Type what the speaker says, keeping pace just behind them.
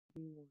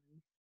Everyone.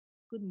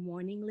 Good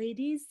morning,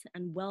 ladies,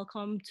 and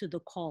welcome to the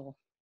call.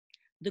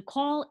 The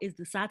call is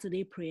the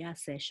Saturday prayer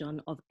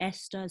session of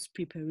Esther's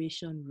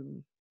preparation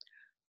room.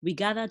 We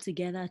gather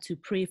together to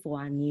pray for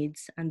our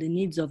needs and the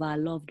needs of our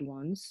loved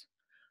ones.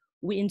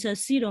 We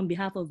intercede on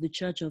behalf of the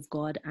Church of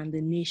God and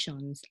the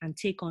nations and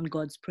take on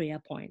God's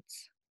prayer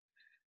points.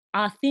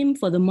 Our theme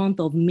for the month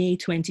of May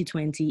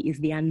 2020 is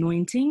the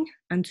anointing,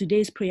 and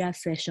today's prayer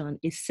session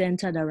is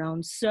centered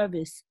around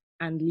service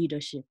and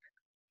leadership.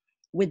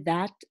 With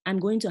that, I'm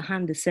going to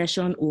hand the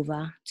session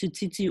over to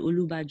Titi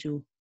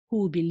Olubajo, who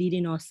will be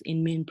leading us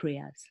in main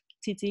prayers.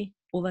 Titi,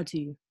 over to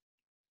you.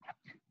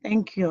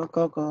 Thank you,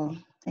 Gogo.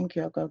 Thank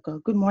you, Gogo.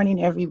 Good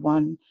morning,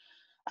 everyone.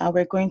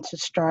 We're going to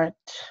start,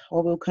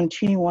 or we'll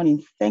continue on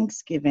in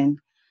Thanksgiving.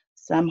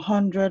 Psalm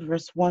 100,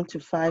 verse 1 to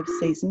 5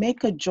 says,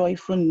 "Make a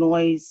joyful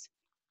noise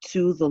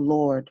to the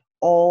Lord,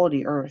 all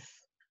the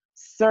earth.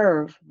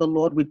 Serve the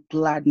Lord with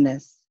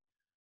gladness.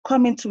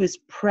 Come into his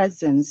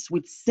presence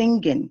with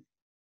singing.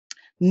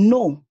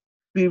 Know,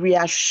 be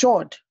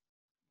reassured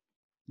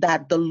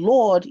that the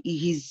Lord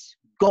is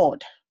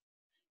God.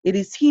 It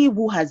is he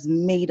who has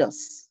made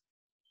us,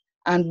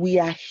 and we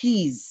are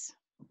his.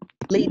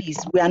 Ladies,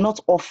 we are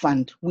not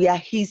orphaned. We are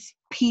his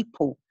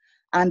people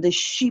and the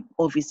sheep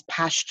of his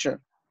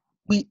pasture.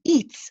 We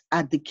eat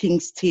at the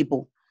king's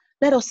table.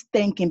 Let us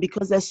thank him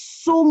because there's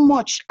so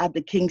much at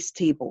the king's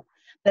table.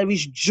 There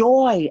is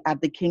joy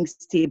at the king's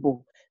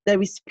table. There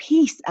is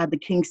peace at the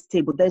king's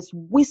table. There's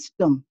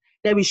wisdom.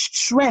 There is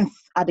strength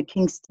at the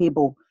king's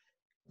table.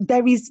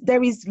 There is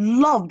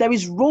love, there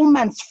is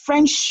romance,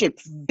 friendship,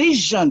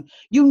 vision,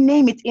 you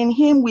name it. In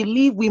him we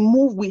live, we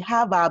move, we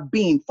have our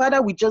being.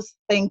 Father, we just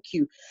thank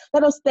you.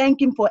 Let us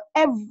thank him for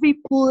every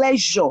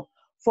pleasure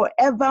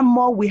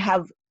forevermore we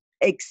have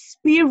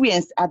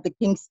experienced at the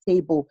king's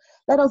table.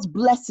 Let us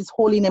bless his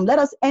holy name. Let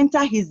us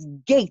enter his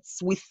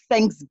gates with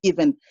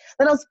thanksgiving.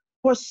 Let us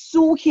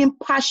pursue him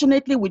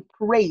passionately with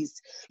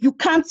praise. You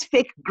can't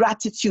fake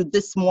gratitude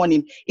this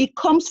morning. It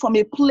comes from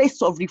a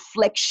place of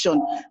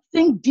reflection.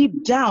 Think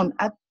deep down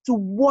as to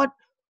what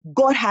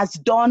God has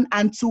done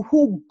and to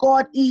who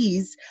God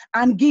is,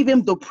 and give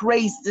him the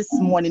praise this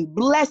morning.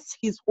 Bless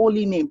his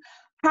holy name.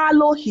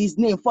 Hallow his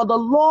name. For the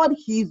Lord,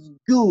 he is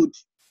good.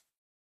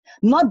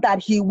 Not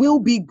that he will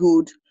be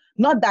good,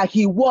 not that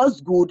he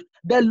was good.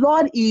 The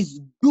Lord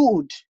is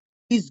good.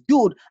 He's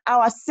good.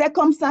 Our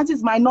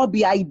circumstances might not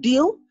be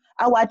ideal.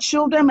 Our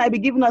children might be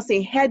giving us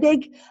a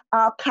headache.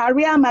 Our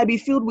career might be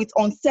filled with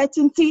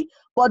uncertainty,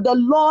 but the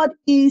Lord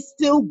is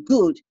still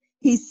good.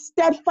 His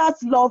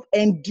steadfast love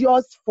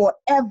endures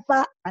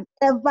forever and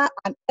ever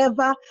and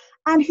ever,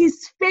 and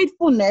his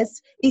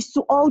faithfulness is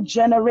to all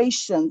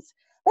generations.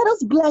 Let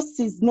us bless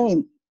his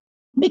name,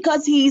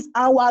 because he is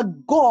our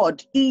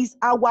God. He is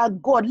our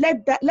God.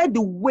 Let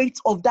the weight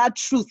of that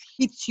truth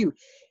hit you.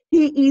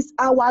 He is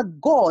our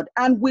God,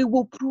 and we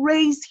will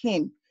praise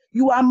him.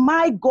 You are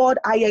my God.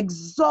 I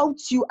exalt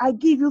you. I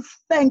give you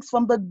thanks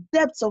from the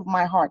depths of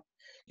my heart.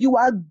 You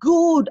are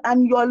good,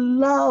 and your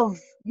love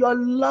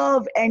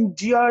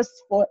endures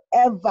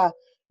forever.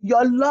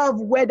 Your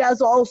love weathers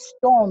all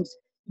storms.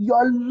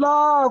 Your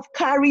love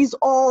carries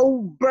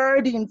all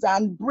burdens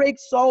and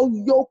breaks all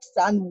yokes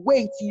and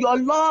weights. Your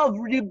love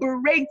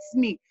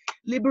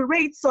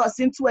liberates us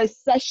into a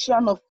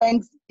session of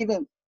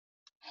thanksgiving.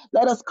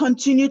 Let us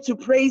continue to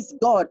praise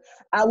God.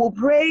 I will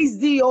praise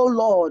thee, O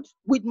Lord,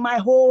 with my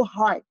whole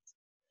heart,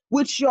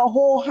 with your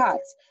whole heart,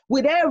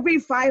 with every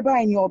fiber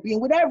in your being,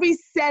 with every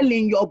cell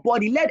in your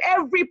body. Let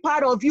every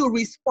part of you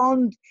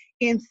respond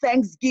in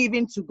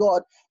thanksgiving to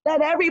God.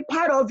 Let every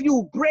part of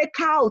you break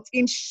out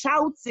in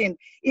shouting,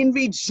 in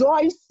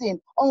rejoicing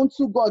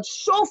unto God.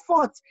 Show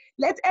forth.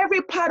 Let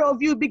every part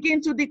of you begin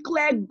to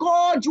declare,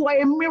 God, you are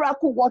a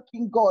miracle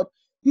working God.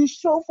 You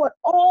show forth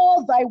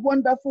all thy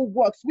wonderful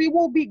works. We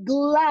will be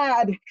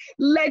glad.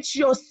 Let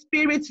your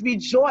spirit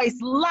rejoice.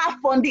 Laugh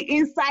on the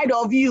inside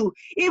of you.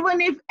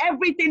 Even if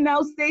everything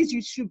else says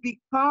you should be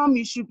calm,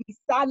 you should be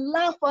sad,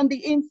 laugh on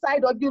the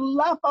inside of you.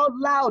 Laugh out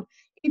loud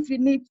if you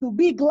need to.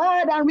 Be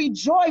glad and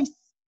rejoice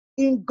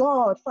in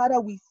God.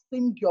 Father, we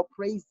sing your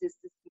praises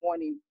this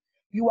morning.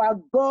 You are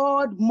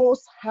God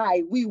most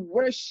high. We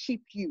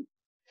worship you.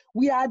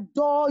 We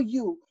adore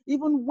you.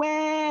 Even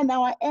when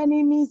our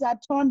enemies are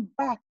turned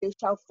back, they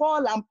shall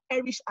fall and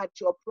perish at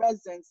your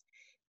presence.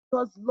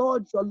 Because,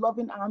 Lord, your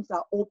loving arms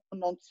are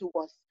open unto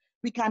us.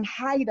 We can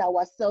hide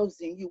ourselves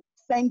in you.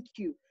 Thank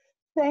you.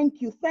 Thank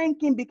you.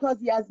 Thank him because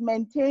he has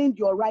maintained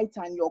your right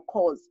and your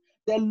cause.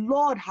 The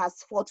Lord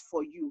has fought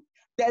for you.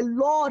 The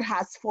Lord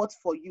has fought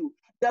for you.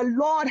 The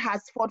Lord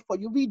has fought for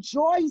you.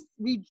 Rejoice,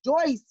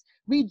 rejoice,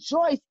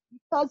 rejoice,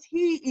 because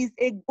he is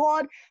a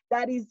God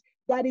that is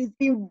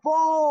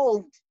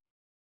involved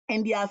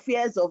in the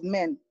affairs of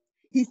men.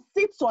 He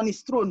sits on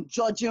his throne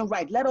judging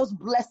right. Let us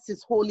bless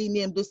his holy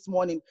name this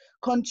morning.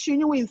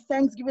 Continuing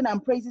thanksgiving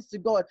and praises to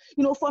God.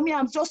 You know, for me,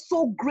 I'm just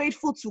so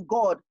grateful to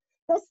God.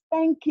 Let's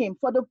thank him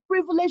for the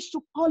privilege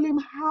to call him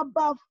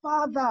Abba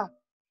Father.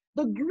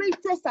 The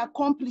greatest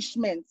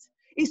accomplishment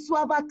is to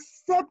have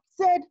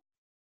accepted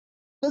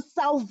the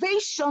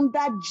salvation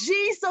that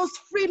Jesus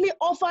freely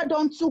offered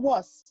unto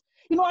us.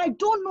 You know, I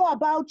don't know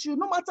about you,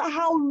 no matter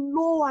how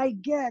low I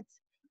get,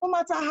 no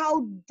matter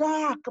how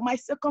dark my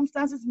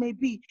circumstances may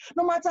be,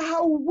 no matter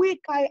how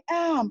weak I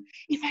am,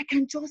 if I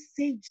can just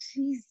say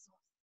Jesus,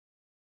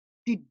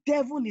 the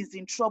devil is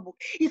in trouble.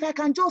 If I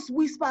can just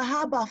whisper,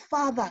 Abba,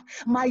 Father,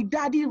 my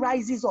daddy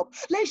rises up.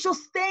 Let's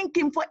just thank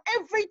him for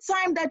every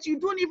time that you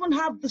don't even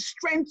have the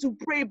strength to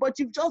pray, but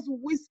you've just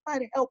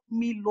whispered, help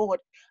me, Lord.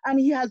 And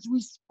he has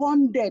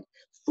responded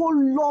so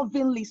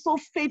lovingly, so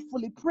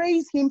faithfully.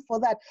 Praise him for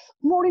that.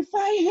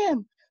 Glorify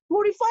him.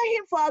 Glorify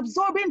him for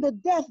absorbing the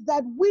death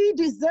that we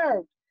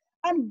deserve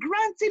and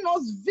granting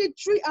us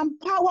victory and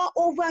power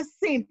over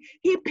sin.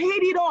 He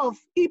paid it off.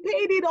 He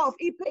paid it off.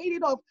 He paid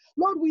it off.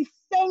 Lord, we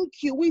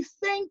thank you. We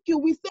thank you.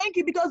 We thank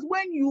you because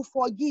when you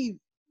forgive,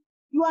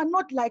 you are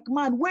not like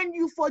man. When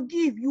you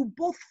forgive, you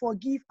both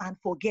forgive and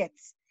forget.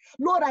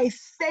 Lord, I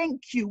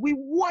thank you. We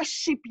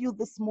worship you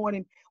this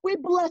morning. We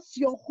bless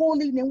your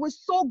holy name. We're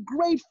so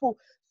grateful.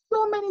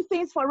 So many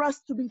things for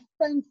us to be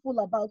thankful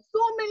about. So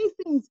many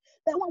things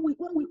that when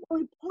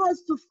we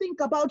pause to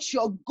think about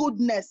your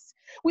goodness,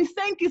 we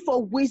thank you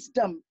for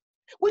wisdom,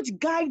 which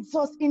guides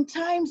us in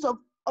times of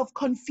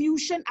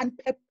confusion and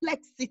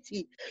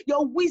perplexity.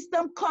 Your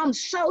wisdom comes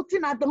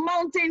shouting at the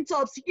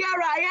mountaintops, here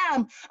I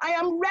am. I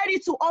am ready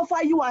to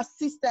offer you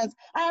assistance.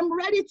 I am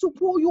ready to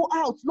pull you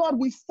out. Lord,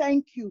 we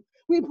thank you.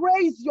 We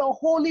praise your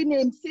holy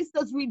name.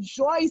 Sisters,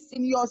 rejoice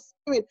in your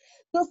spirit.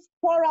 Just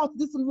pour out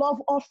this love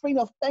offering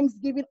of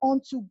thanksgiving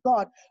unto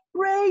God.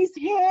 Praise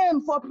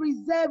him for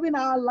preserving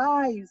our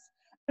lives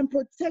and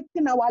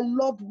protecting our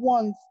loved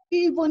ones,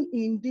 even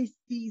in this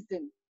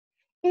season.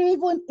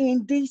 Even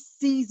in this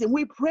season,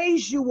 we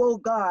praise you, oh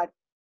God.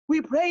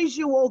 We praise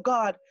you, oh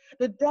God.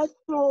 The death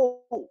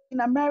toll in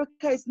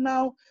America is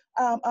now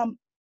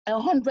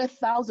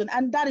 100,000,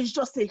 and that is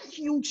just a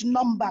huge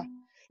number.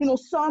 You know,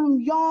 some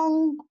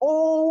young,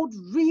 old,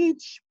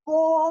 rich,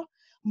 poor,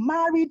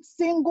 married,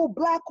 single,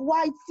 black,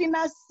 white,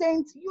 sinner,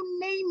 saint, you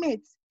name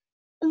it.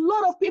 A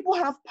lot of people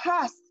have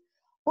passed,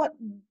 but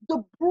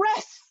the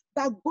breath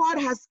that God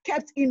has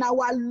kept in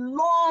our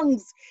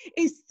lungs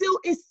is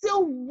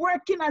still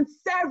working and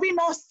serving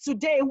us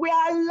today. We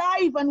are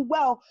alive and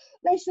well.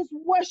 Let's just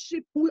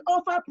worship. We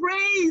offer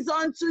praise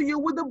unto you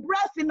with the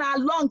breath in our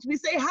lungs. We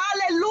say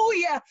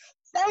hallelujah.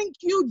 Thank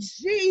you,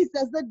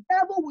 Jesus. The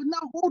devil will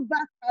not hold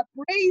back our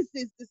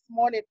praises this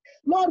morning.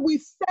 Lord, we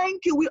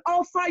thank you. We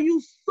offer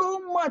you so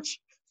much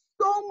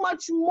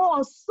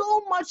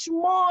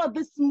more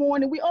this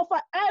morning. We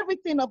offer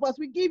everything of us.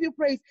 We give you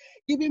praise,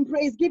 give him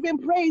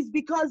praise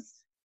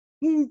because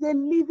he is a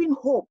living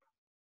hope.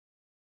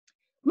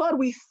 Lord,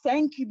 we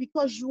thank you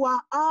because you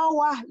are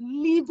our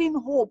living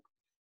hope.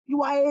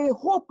 You are a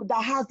hope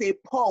that has a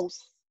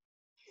pulse.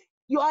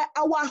 You are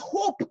our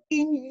hope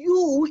in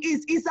you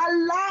is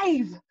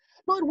alive.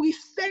 Lord, we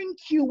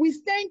thank you. We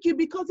thank you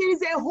because it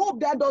is a hope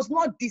that does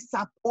not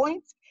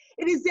disappoint.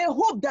 It is a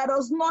hope that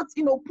does not,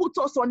 put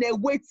us on a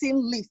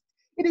waiting list.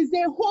 It is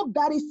a hope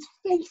that is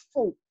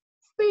faithful,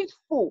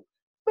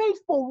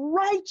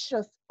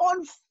 righteous,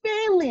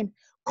 unfailing,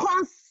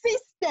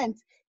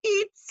 consistent,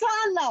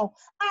 eternal,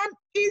 and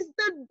is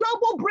the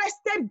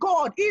double-breasted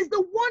God. Is the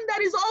one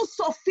that is all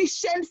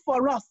sufficient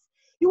for us.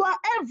 You are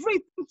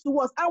everything to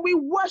us, and we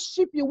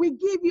worship you. We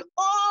give you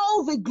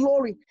all the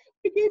glory.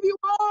 We give you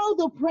all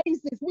the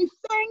praises. We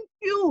thank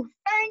you,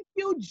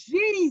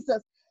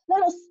 Jesus.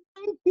 Let us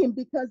thank him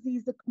because he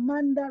is the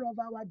commander of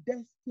our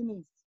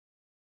destinies.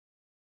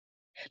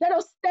 Let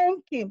us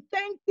thank him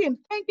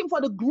for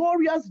the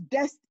glorious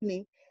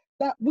destiny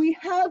that we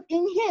have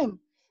in him.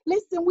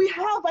 Listen, we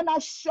have an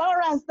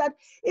assurance that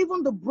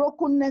even the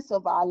brokenness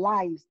of our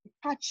lives, the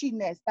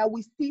patchiness that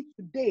we see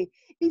today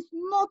is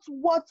not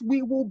what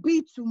we will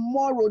be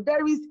tomorrow.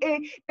 There is a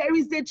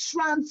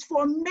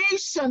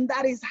transformation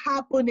that is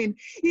happening.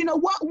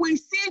 What we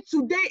see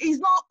today is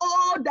not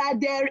all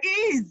that there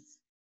is.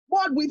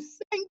 Lord, we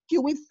thank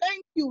you. We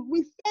thank you.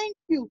 We thank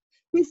you.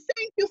 We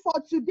thank you for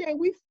today.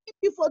 We thank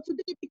you for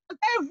today because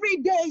every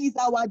day is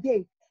our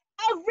day.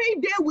 Every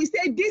day we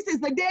say, this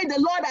is the day the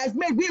Lord has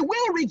made. We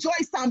will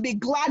rejoice and be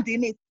glad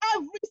in it.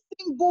 Every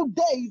single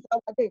day is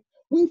our day.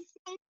 We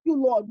thank you,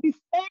 Lord. We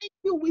thank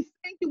you. We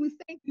thank you. We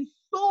thank you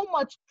so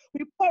much.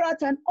 We pour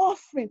out an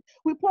offering.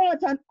 We pour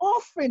out an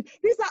offering.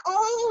 These are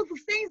all the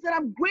things that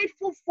I'm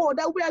grateful for,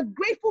 that we are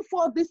grateful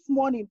for this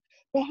morning.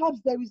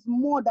 Perhaps there is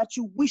more that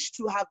you wish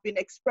to have been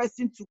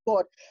expressing to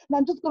God. And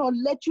I'm just going to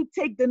let you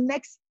take the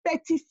next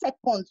 30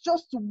 seconds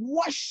just to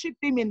worship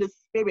him in the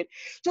spirit.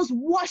 Just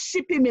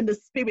worship him in the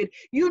spirit.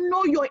 You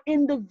know your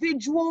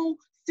individual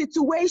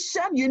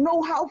situation. You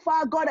know how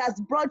far God has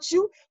brought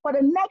you. For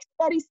the next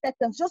 30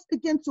 seconds, just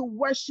begin to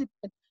worship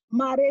him.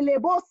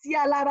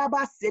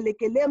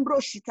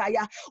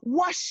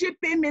 Worship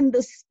him in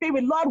the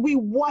spirit. Lord, we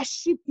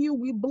worship you.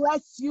 We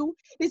bless you.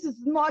 This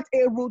is not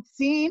a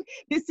routine.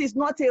 This is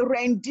not a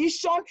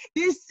rendition.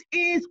 This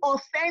is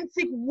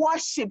authentic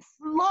worship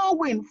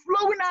flowing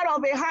out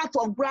of a heart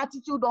of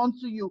gratitude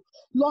unto you.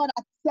 Lord,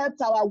 accept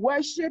our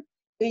worship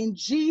in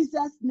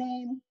Jesus'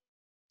 name.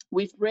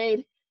 We've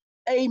prayed.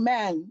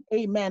 Amen.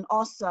 Amen.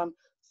 Awesome.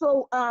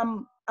 So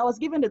I was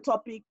given the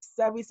topic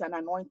service and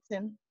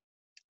anointing.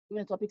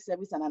 Given the topic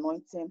service and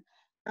anointing.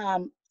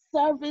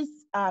 Service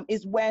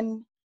is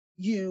when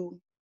you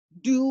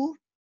do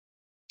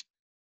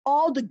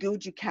all the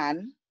good you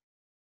can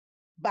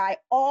by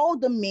all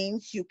the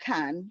means you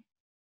can,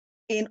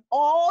 in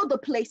all the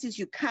places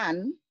you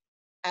can,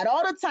 at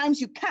all the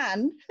times you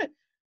can,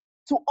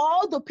 to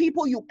all the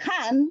people you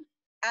can,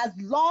 as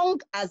long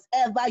as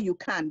ever you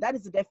can. That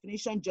is the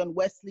definition John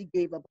Wesley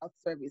gave about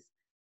service.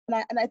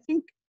 And I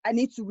think I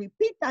need to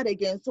repeat that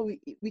again so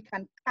we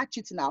can catch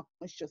it in our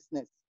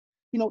consciousness.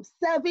 You know,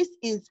 service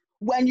is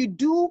when you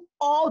do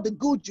all the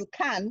good you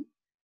can,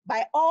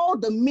 by all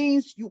the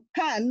means you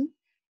can,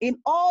 in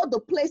all the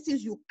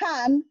places you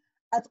can,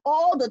 at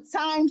all the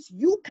times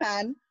you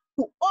can,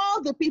 to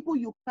all the people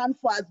you can,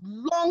 for as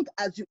long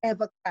as you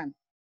ever can.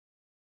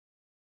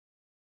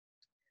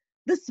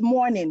 This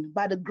morning,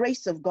 by the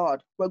grace of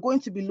God, we're going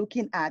to be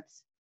looking at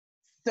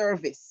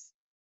service.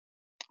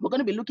 We're going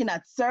to be looking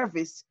at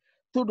service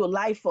through the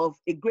life of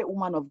a great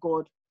woman of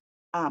God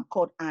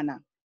called Anna.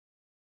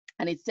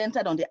 And it's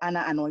centered on the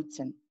Anna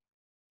anointing.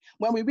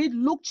 When we read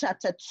Luke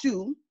chapter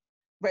 2,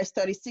 verse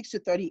 36 to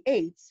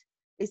 38,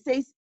 it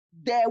says,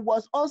 there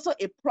was also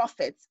a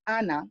prophet,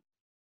 Anna,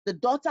 the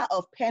daughter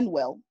of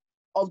Penuel,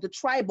 of the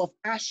tribe of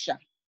Asher.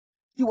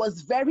 She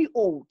was very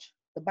old,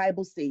 the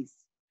Bible says,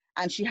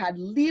 and she had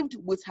lived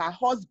with her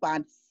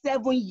husband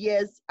 7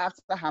 years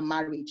after her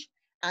marriage.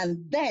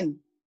 And then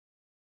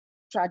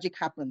tragic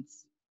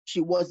happens.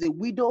 She was a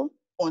widow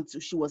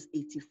until she was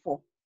 84.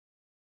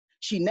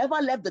 She never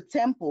left the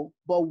temple,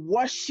 but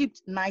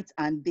worshiped night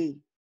and day,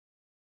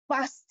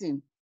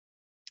 fasting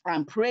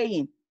and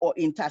praying or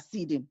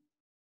interceding.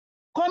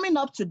 Coming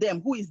up to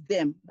them, who is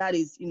them? That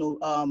is,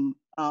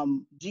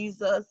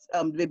 Jesus,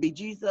 baby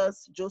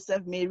Jesus,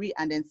 Joseph, Mary,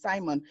 and then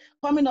Simon.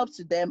 Coming up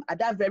to them at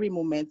that very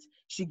moment,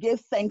 she gave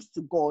thanks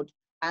to God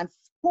and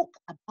spoke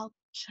about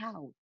the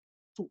child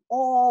to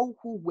all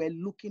who were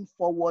looking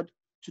forward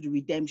to the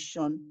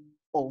redemption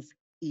of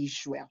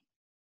Israel.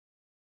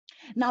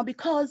 Now,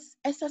 because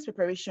Esther's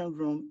Preparation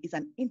Room is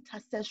an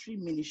intercessory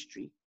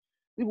ministry,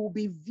 we will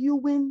be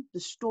viewing the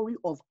story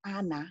of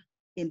Anna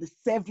in the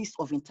service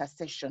of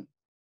intercession.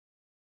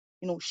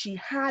 You know, she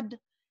had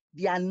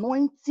the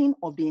anointing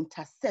of the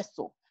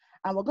intercessor,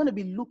 and we're going to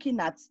be looking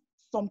at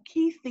some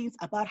key things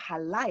about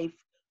her life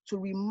to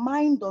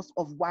remind us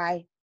of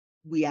why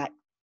we are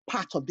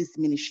part of this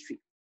ministry.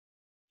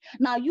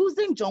 Now,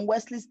 using John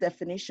Wesley's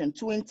definition,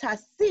 to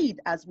intercede,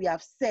 as we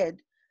have said,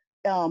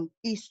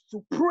 is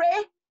to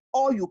pray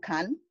all you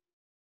can,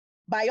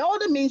 by all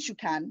the means you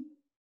can,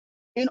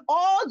 in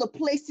all the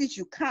places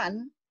you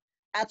can,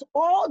 at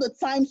all the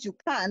times you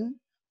can,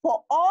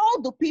 for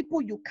all the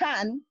people you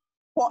can,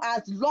 for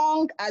as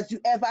long as you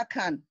ever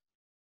can.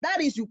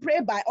 That is, you pray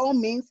by all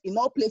means, in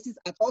all places,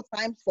 at all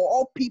times, for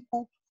all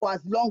people, for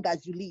as long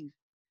as you live.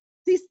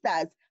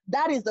 Sisters,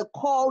 that is the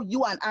call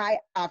you and I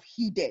have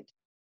heeded.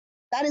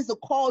 That is the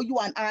call you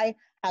and I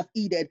have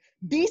heeded.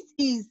 This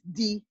is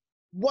the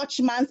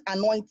watchman's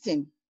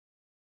anointing.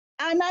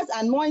 Anna's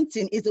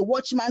anointing is a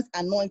watchman's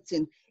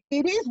anointing.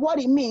 It is what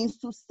it means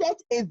to set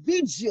a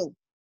vigil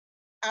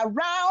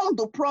around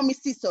the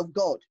promises of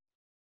God.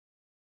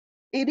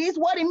 It is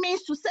what it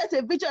means to set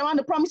a vigil around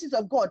the promises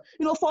of God.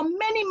 You know, for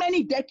many,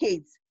 many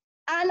decades,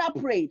 Anna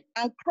prayed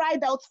and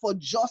cried out for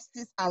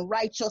justice and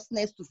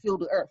righteousness to fill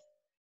the earth.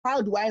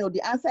 How do I know?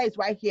 The answer is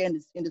right here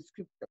in the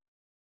scripture.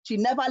 She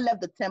never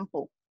left the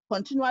temple,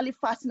 continually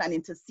fasting and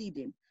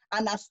interceding.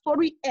 And her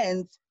story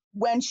ends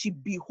when she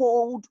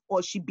beheld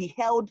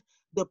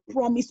the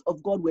promise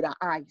of God with her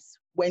eyes.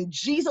 When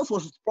Jesus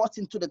was brought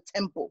into the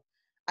temple.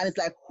 And it's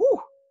like,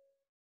 whew,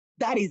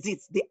 that is it.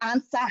 The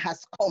answer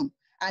has come.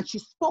 And she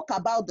spoke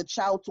about the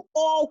child to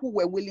all who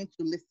were willing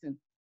to listen.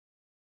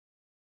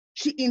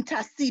 She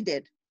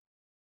interceded.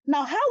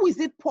 Now, how is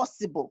it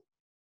possible?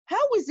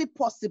 How is it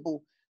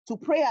possible to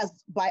pray as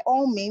by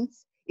all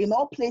means, in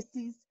all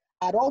places,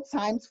 at all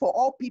times, for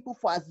all people,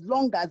 for as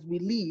long as we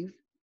live,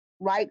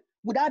 right?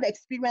 Without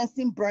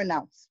experiencing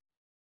burnout.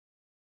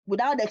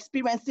 Without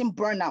experiencing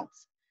burnout.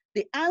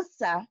 The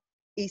answer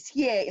is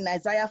here in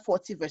Isaiah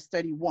 40, verse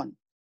 31,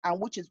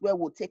 and which is where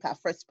we'll take our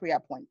first prayer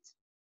point.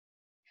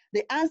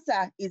 The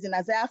answer is in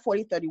Isaiah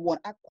 40, 31.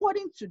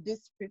 According to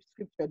this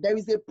scripture, there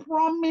is a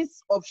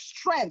promise of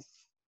strength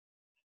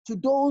to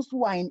those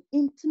who are in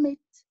intimate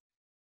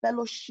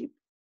fellowship,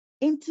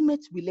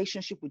 intimate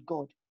relationship with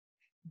God.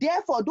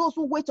 Therefore, those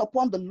who wait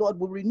upon the Lord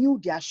will renew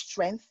their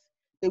strength.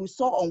 They will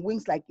soar on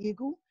wings like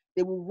eagle.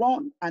 They will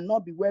run and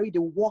not be weary. They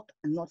will walk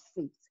and not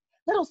faint.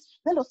 Let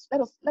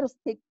us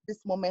take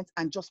this moment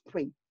and just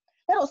pray.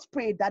 Let us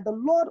pray that the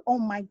Lord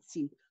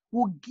Almighty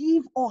will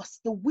give us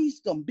the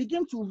wisdom,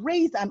 begin to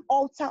raise an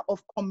altar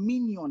of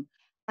communion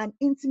and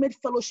intimate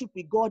fellowship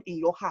with God in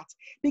your heart.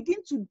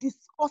 Begin to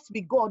discuss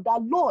with God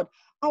that, Lord,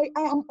 I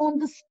am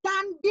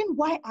understanding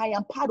why I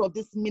am part of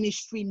this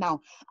ministry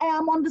now. I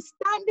am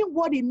understanding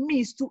what it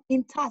means to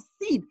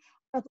intercede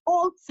at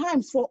all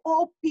times, for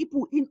all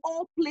people, in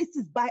all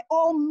places, by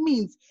all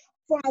means,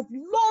 for as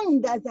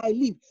long as I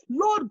live,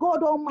 Lord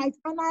God Almighty.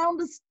 And I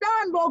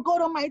understand, Lord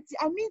God Almighty,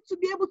 I need to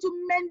be able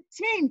to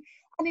maintain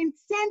an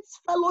intense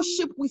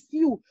fellowship with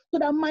you so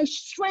that my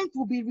strength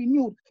will be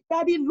renewed.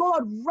 Daddy,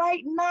 Lord,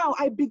 right now,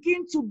 I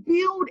begin to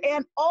build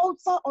an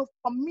altar of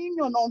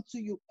communion unto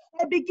you.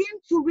 I begin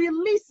to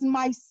release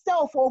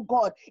myself, oh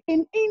God,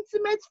 in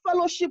intimate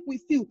fellowship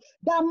with you,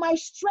 that my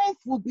strength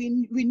will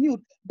be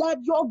renewed, that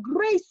your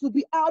grace will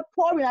be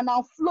outpouring and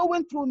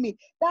outflowing through me,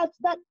 that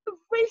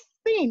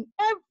everything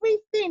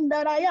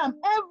that I am,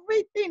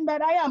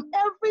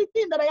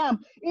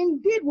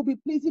 indeed will be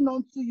pleasing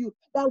unto you,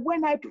 that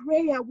when I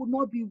pray, I will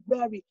not be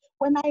weary.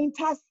 When I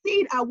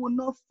intercede, I will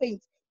not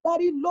faint.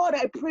 Daddy, Lord,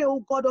 I pray, oh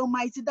God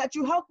Almighty, that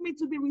you help me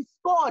to be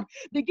restored.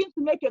 Begin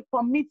to make a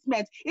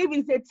commitment. If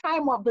it's a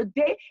time of the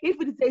day, if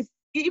it's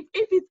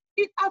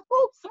at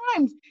all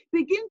times,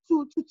 begin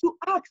to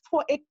ask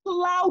for a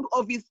cloud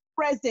of his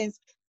presence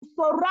to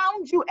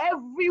surround you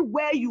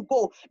everywhere you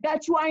go,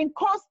 that you are in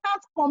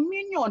constant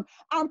communion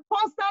and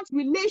constant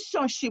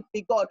relationship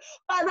with God.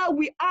 Father,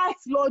 we ask,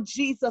 Lord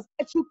Jesus,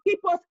 that you keep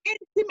us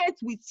intimate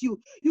with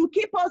you. You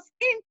keep us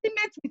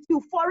intimate with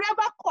you,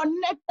 forever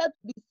connected to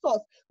the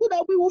source, so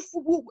that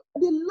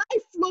the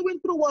life flowing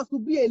through us will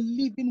be a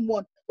living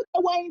one. So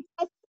that our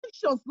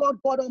intercessions, Lord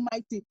God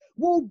Almighty,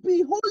 will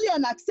be holy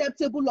and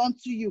acceptable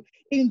unto you.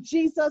 In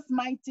Jesus'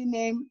 mighty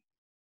name,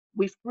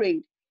 we've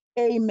prayed.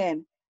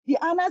 Amen. The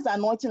Anna's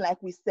anointing,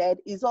 like we said,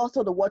 is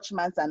also the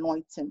watchman's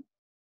anointing.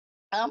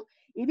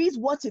 It is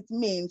what it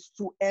means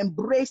to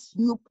embrace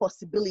new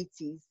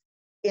possibilities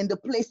in the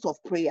place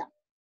of prayer.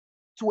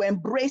 To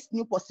embrace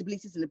new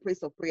possibilities in the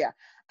place of prayer.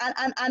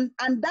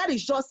 And that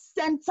is just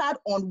centered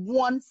on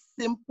one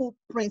simple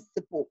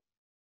principle.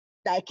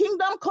 Thy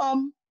kingdom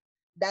come,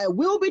 thy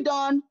will be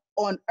done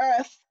on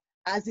earth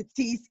as it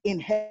is in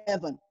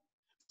heaven.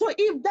 So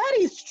if that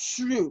is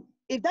true,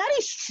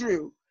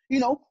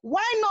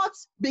 why not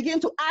begin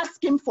to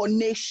ask him for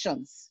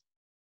nations?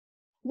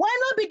 Why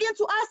not begin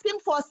to ask him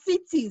for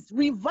cities,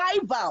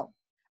 revival,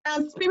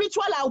 and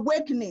spiritual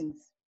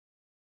awakenings?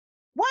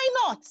 Why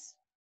not?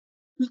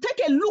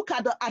 Take a look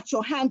at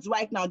your hands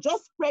right now.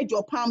 Just spread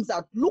your palms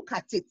out. Look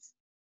at it.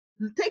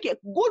 Take a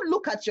good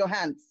look at your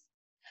hands.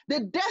 The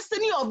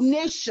destiny of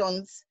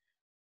nations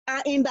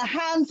are in the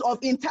hands of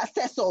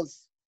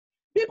intercessors.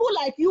 People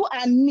like you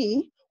and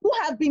me who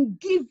have been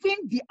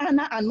given the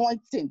Anna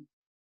anointing.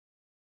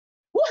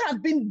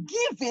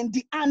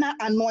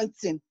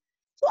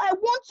 So I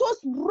want us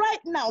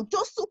right now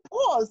just to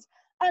pause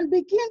and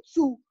begin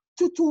to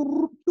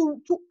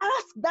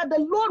ask that the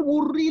Lord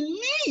will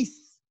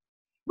release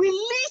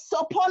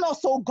upon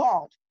us, oh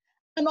God,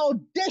 an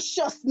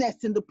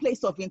audaciousness in the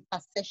place of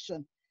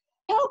intercession.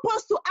 Help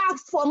us to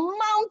ask for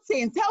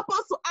mountains. Help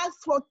us to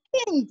ask for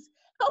kings.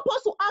 Help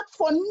us to ask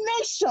for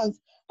nations.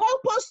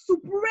 Help us to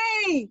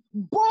pray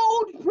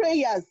bold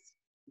prayers.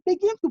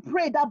 Begin to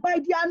pray that by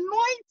the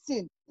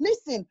anointing,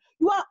 listen,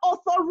 you are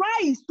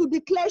authorized to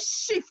declare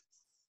shifts.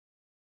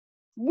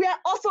 We are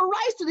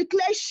authorized to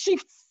declare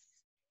shifts.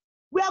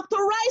 We are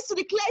authorized to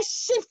declare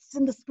shifts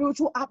in the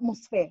spiritual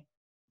atmosphere.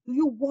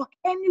 You walk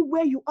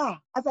anywhere you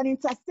are. As an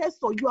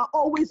intercessor, you are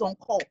always on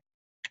call.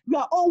 You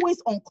are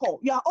always on call.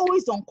 You are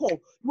always on call.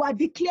 You are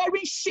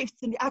declaring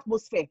shifts in the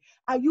atmosphere.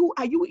 Are you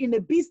in a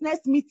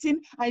business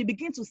meeting and you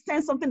begin to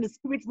sense something in the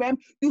spirit realm?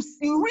 You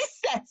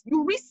reset.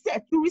 You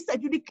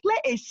declare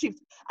a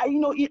shift.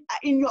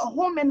 In your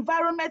home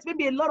environment,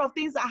 maybe a lot of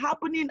things are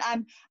happening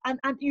and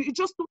you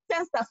just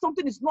sense that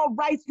something is not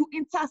right. You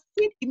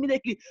intercede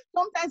immediately.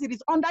 Sometimes it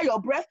is under your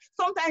breath.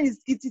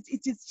 Sometimes it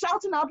is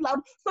shouting out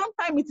loud.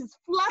 Sometimes it is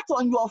flat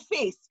on your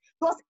face.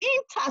 Just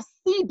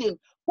interceding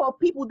for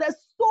people. There's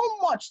so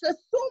much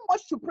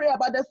to pray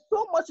about. There's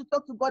so much to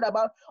talk to God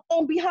about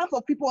on behalf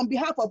of people, on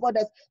behalf of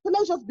others. So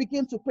let's just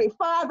begin to pray.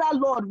 Father,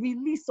 Lord,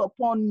 release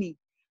upon me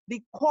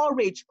the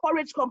courage.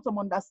 Courage comes from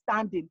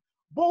understanding.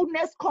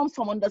 Boldness comes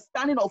from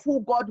understanding of who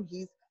God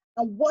is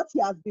and what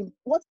has been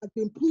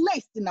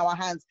placed in our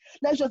hands.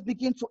 Let's just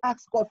begin to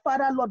ask God,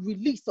 Father, Lord,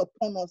 release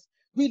upon us.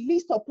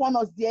 Release upon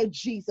us, dear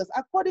Jesus.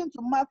 According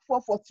to Mark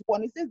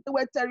 4:41, it says they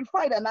were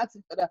terrified and asked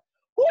each other,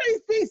 who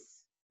is this?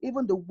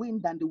 Even the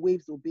wind and the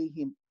waves obey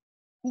him.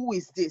 Who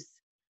is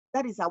this?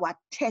 That is our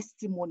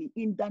testimony.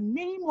 In the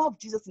name of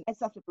Jesus, in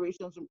Esther's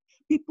preparations room,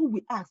 people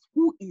will ask,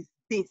 who is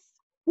this?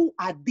 Who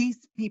are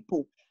these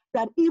people?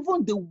 That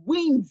even the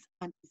winds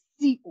and the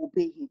sea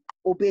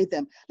obey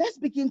them. Let's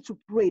begin to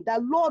pray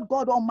that, Lord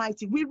God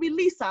Almighty, we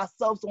release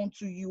ourselves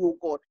unto you, oh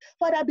God.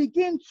 Father,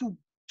 begin to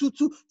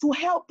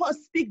help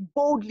us speak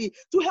boldly,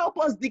 to help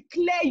us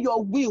declare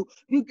your will.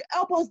 You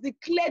help us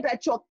declare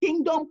that your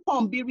kingdom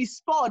come, be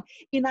restored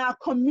in our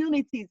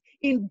communities,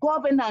 in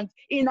governance,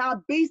 in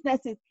our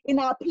businesses, in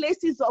our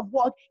places of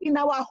work, in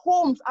our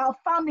homes, our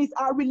families,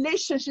 our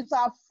relationships,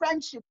 our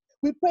friendships.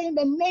 We pray in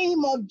the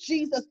name of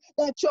Jesus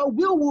that your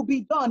will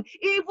be done.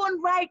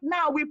 Even right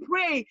now, we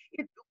pray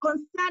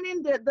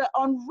concerning the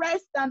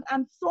unrest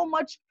and so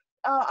much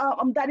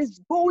that is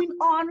going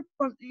on,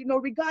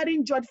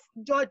 regarding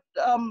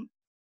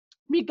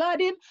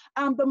regarding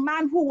the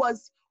man who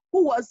was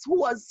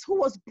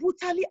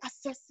brutally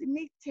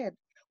assassinated,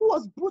 who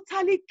was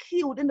brutally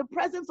killed in the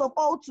presence of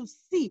all to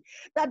see,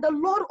 that the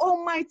Lord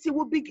Almighty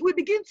will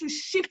begin to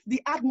shift the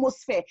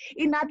atmosphere.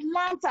 In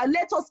Atlanta,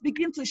 let us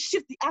begin to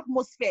shift the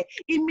atmosphere.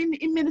 In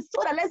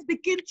Minnesota, let's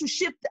begin to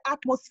shift the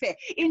atmosphere.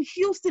 In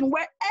Houston,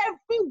 where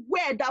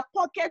everywhere the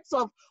pockets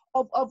of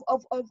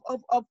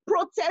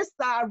protests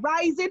are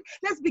rising,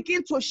 let's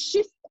begin to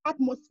shift the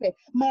atmosphere.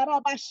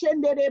 Maraba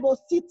shenderebo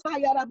sita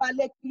yaraba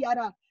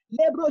lekiara.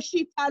 Lebro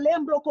shita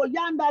lembro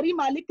koyanda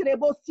rima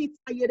likrebo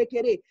sita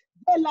yerekere.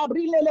 Della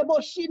brile lebo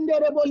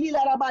shinderebo lila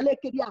raba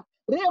lekiria.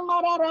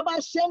 Remara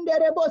raba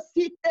shenderebo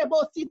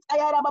sitebo sita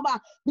yaraba.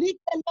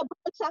 Rike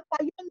lebro chaka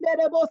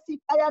yenderebo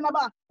sita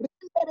yanaba.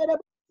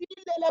 Renderebo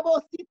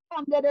lebo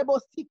sita nderebo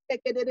sita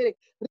kedere.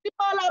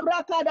 Ripala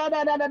braka da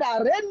da da da da.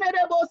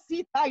 Renderebo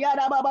sita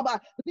yaraba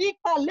baba.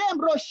 Rika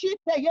lembro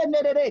shite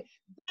yenderere.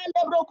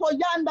 Delebro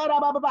koyanda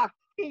raba baba.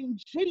 In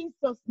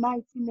Jesus'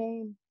 mighty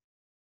name,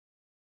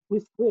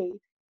 we've prayed.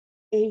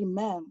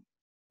 Amen.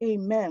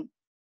 Amen.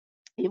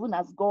 Even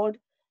as God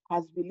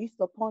has released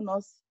upon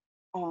us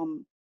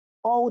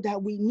all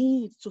that we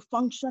need to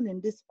function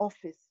in this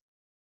office,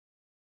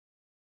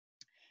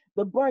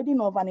 the burden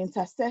of an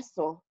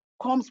intercessor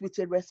comes with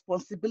a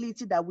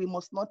responsibility that we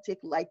must not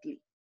take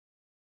lightly.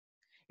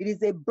 It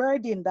is a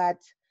burden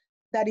that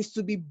is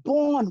to be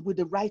borne with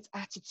the right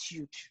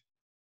attitude,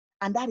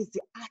 and that is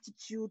the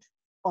attitude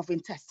of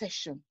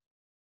intercession.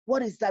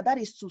 What is that? That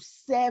is to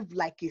serve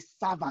like a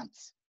servant.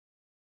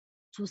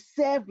 To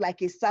serve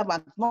like a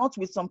servant, not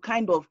with some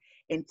kind of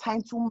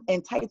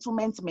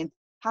entitlement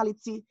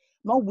mentality,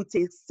 not with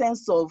a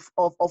sense of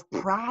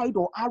pride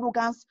or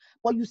arrogance,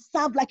 but you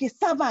serve like a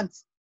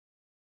servant.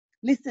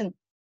 Listen,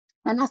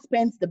 Anna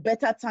spent the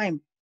better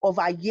time of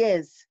her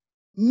years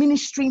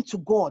ministering to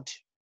God.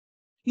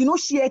 You know,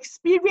 she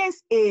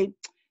experienced a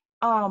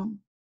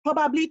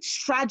probably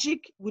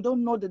tragic, we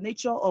don't know the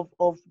nature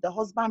of the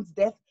husband's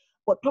death,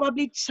 but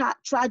probably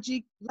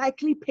tragic,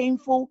 likely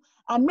painful,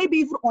 and maybe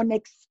even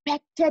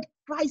unexpected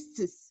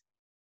crisis.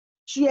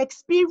 She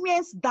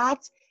experienced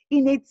that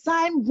in a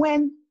time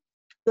when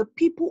the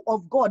people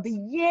of God, the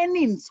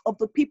yearnings of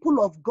the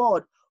people of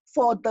God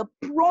for the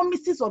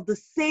promises of the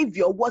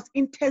Savior was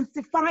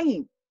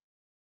intensifying.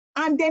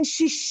 And then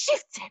she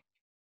shifted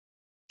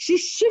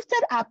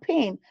her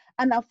pain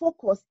and her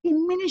focus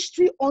in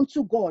ministry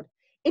unto God,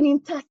 in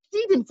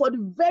interceding for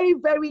the very,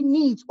 very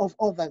needs of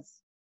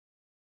others.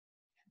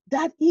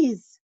 That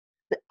is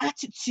the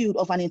attitude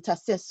of an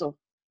intercessor.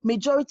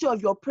 Majority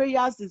of your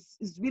prayers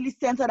is really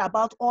centered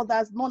about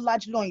others, not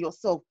largely on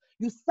yourself.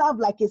 You serve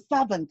like a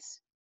servant.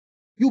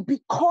 You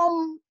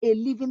become a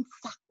living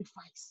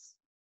sacrifice.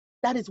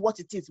 That is what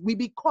it is. We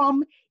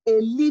become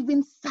a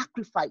living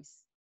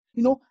sacrifice.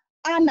 You know,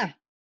 Anna,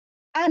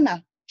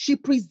 she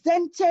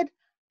presented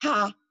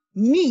her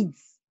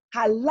needs,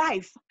 her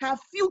life, her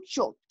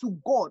future to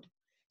God.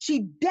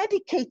 She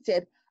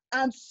dedicated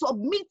and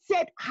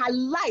submitted her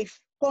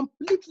life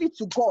completely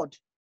to God,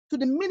 to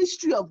the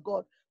ministry of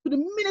God, to the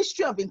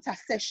ministry of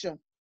intercession.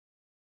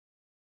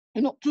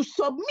 You know, to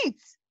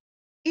submit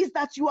is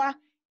that you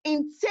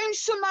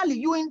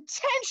intentionally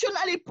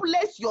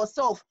place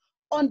yourself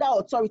under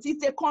authority.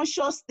 It's a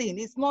conscious thing.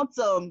 It's not,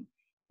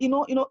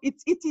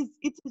 it is,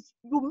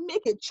 you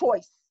make a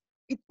choice.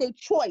 It's a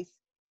choice.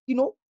 You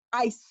know,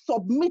 I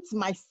submit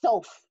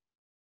myself.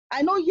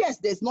 I know, yes,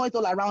 there's noise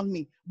all around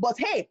me, but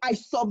hey, I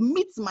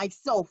submit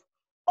myself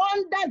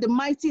under the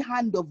mighty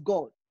hand of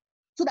God,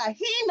 so that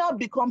he now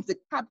becomes the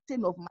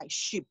captain of my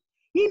ship.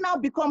 He now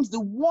becomes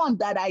the one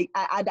that I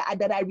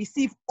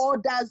receive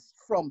orders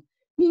from.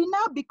 He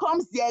now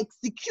becomes the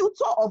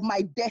executor of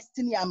my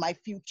destiny and my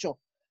future.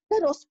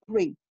 Let us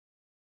pray.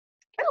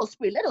 Let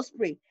us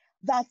pray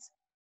that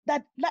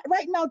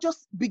right now,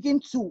 just begin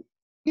to,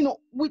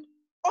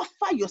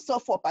 offer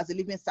yourself up as a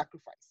living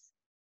sacrifice.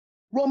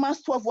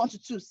 Romans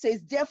 12:1-2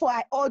 says, therefore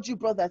I urge you,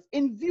 brothers,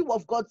 in view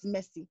of God's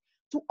mercy,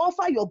 to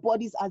offer your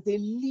bodies as a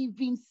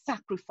living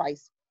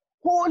sacrifice,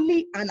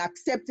 holy and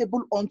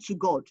acceptable unto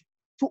God.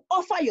 To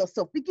offer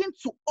yourself, begin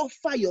to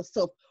offer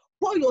yourself.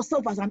 Pour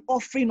yourself as an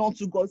offering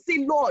unto God.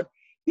 Say, Lord,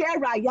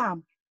 here I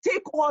am.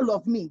 Take all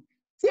of me.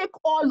 Take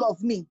all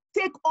of me.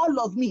 Take all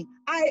of me.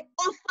 I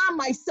offer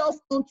myself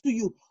unto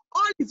you.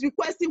 All he's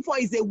requesting for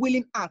is a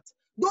willing act.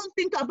 Don't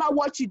think about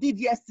what you did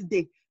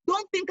yesterday.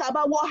 Don't think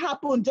about what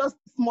happened just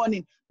this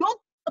morning. Don't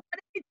think about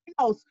anything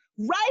else.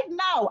 Right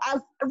now,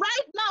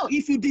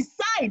 if you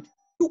decide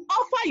to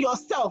offer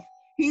yourself,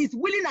 he is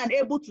willing and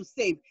able to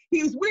save.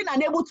 He is willing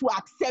and able to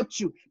accept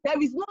you. There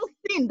is no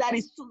sin that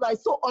is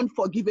so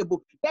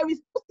unforgivable. There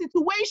is no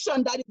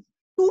situation that is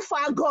too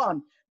far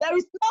gone. There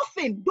is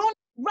nothing.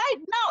 Right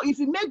now, if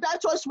you make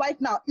that choice right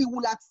now, he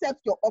will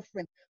accept your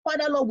offering.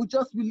 Father, Lord, we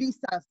just release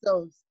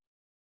ourselves.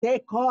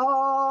 Take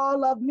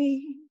all of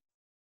me,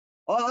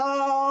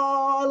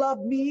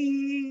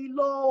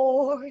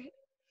 Lord.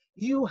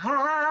 You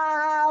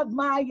have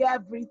my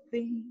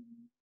everything.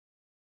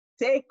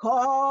 Take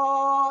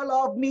all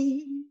of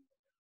me,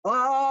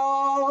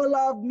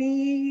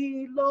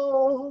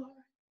 Lord.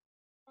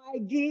 I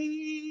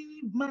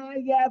give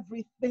my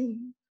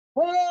everything.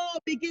 Oh,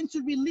 begin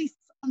to release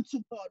unto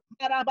God.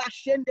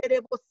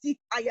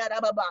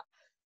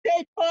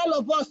 Take all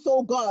of us,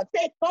 oh God.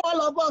 Take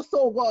all of us,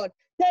 oh God.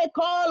 Take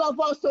all of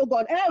us, oh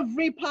God.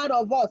 Every part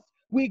of us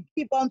we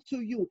give unto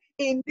you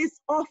in this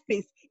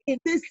office, in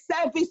this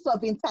service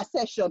of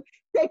intercession.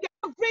 Take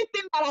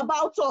everything that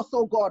about us,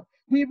 oh God.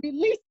 We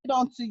release it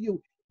unto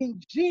you. In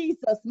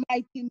Jesus'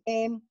 mighty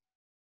name,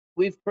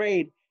 we've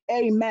prayed.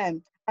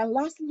 Amen. And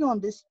lastly,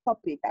 on this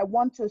topic, I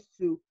want us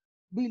to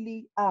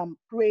really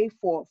pray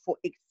for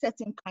a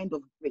certain kind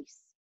of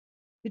grace.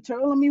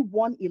 Deuteronomy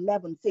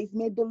 1:11 says,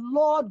 may the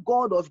Lord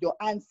God of your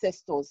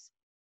ancestors,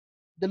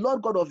 the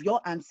Lord God of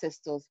your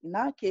ancestors, in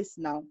our case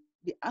now,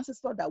 the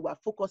ancestor that we're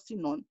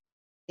focusing on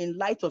in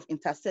light of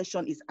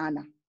intercession is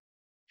Anna.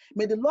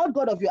 May the Lord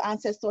God of your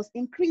ancestors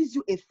increase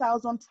you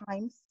 1,000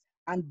 times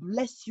and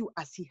bless you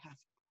as he has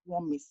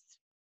promised.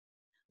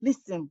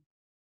 Listen,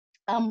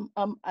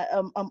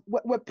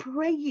 we're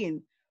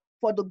praying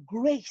for the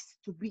grace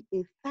to be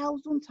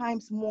 1,000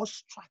 times more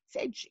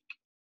strategic,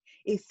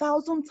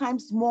 1,000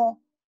 times more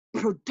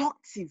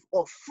productive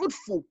or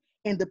fruitful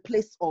in the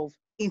place of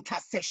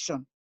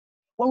intercession.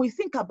 When we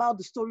think about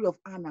the story of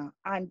Anna,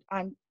 and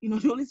you know,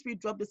 the Holy Spirit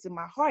dropped this in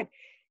my heart,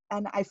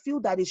 and I feel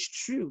that it's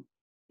true.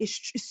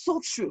 It's so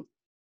true.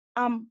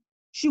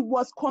 She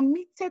was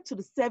committed to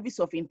the service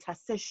of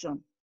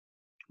intercession,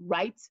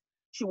 right?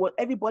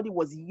 Everybody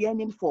was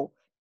yearning for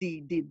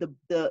the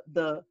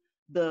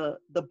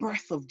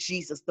birth of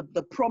Jesus,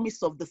 the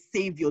promise of the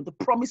Savior, the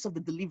promise of the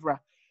deliverer.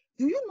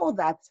 Do you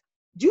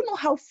know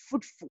how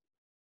fruitful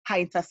her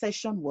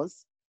intercession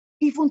was?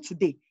 Even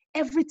today,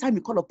 every time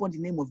you call upon the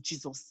name of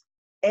Jesus,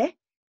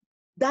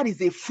 that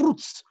is a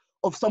fruit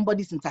of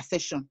somebody's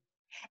intercession.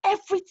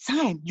 Every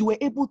time you were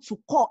able to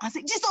call and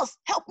say, Jesus,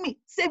 help me,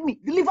 save me,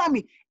 deliver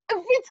me.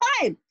 Every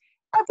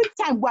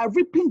time we are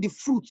reaping the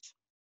fruit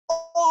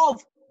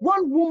of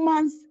one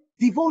woman's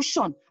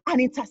devotion and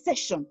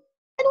intercession.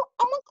 You know,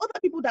 among other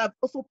people that have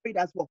also prayed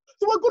as well.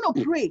 So we're going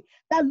to pray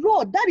that,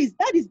 Lord, that is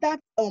that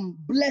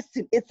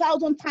blessing,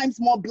 1,000 times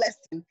more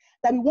blessing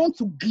that we want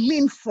to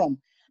glean from.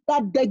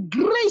 That the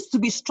grace to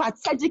be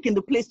strategic in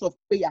the place of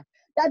prayer,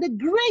 that the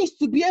grace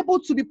to be able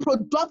to be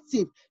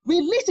productive,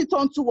 release it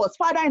unto us.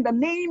 Father, in the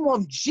name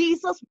of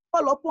Jesus, we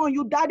call upon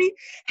you, Daddy.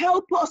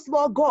 Help us,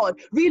 Lord God.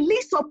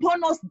 Release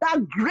upon us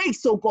that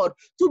grace, oh God,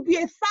 to be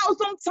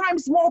 1,000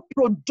 times more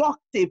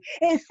productive,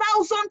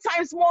 1,000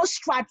 times more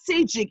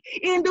strategic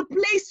in the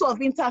place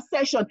of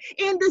intercession,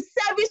 in the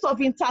service of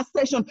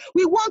intercession.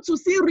 We want to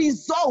see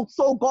results,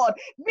 oh God.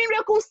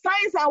 Miracles,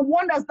 signs, and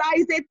wonders. That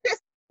is a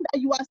testimony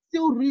that you are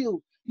still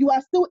real. You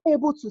are still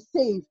able to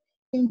save.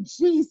 In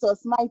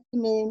Jesus' mighty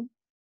name,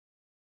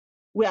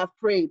 we have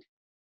prayed.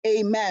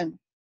 Amen.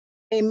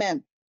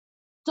 Amen.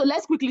 So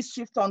let's quickly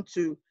shift on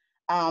to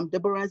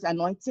Deborah's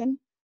anointing.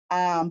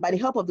 By the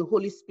help of the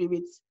Holy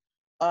Spirit,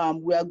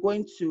 we are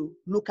going to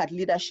look at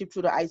leadership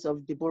through the eyes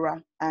of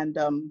Deborah. And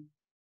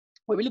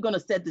we're really going to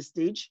set the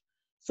stage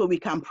so we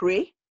can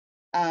pray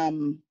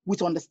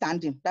with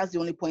understanding. That's the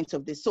only point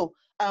of this. So,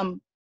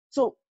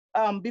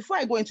 before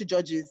I go into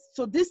Judges,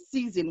 so this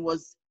season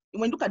was,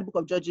 when you look at the book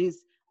of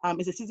Judges,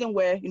 it's a season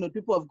where, you know,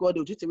 people of God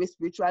will drift away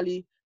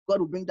spiritually. God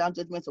will bring down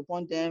judgments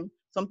upon them.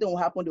 Something will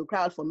happen. They'll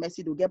cry out for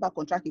mercy. They'll get back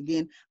on track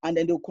again. And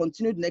then they'll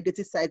continue the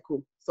negative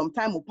cycle. Some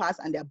time will pass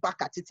and they're back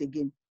at it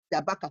again.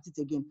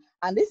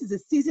 And this is a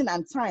season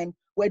and time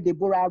where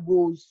Deborah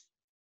rose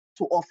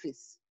to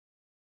office.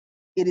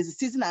 It is a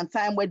season and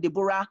time where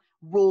Deborah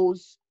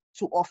rose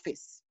to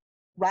office,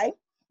 right?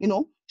 You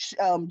know,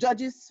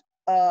 Judges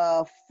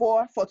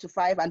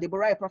 4:4-5, and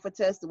Deborah, a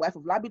prophetess, the wife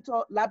of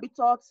Lapidot,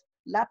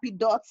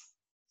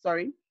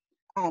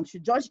 she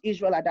judged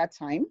Israel at that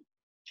time.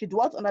 She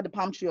dwelt under the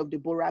palm tree of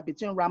Deborah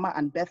between Ramah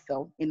and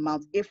Bethel in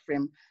Mount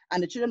Ephraim,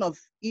 and the children of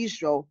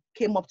Israel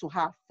came up to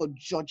her for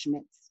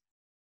judgment.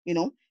 You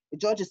know, a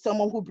judge is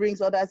someone who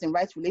brings others in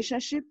right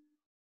relationship.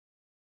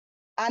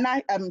 And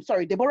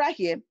Deborah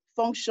here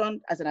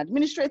functioned as an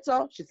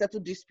administrator. She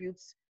settled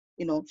disputes.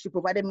 You know, she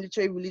provided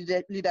military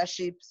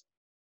leadership.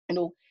 You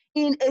know,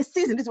 in a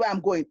season, this is where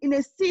I'm going, in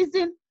a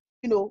season,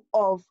 you know,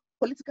 of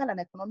political and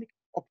economic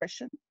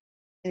oppression,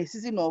 in a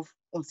season of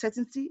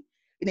uncertainty,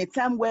 in a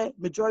time where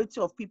majority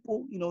of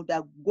people, you know,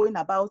 they're going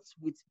about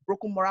with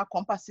broken moral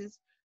compasses,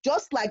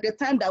 just like the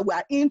time that we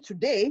are in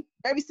today,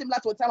 very similar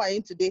to the time we're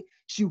in today,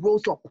 she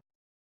rose up.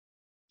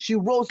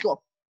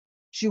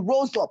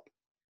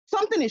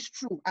 Something is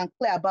true and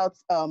clear about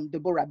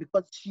Deborah,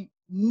 because she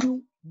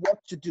knew what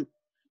to do.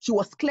 She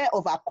was clear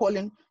of her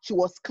calling. She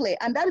was clear.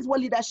 And that is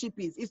what leadership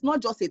is. It's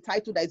not just a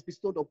title that is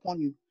bestowed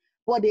upon you,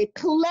 but a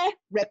clear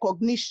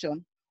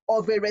recognition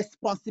of a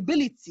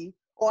responsibility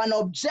or an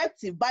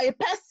objective by a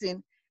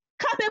person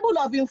capable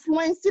of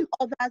influencing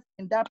others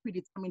in that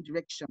predetermined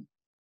direction.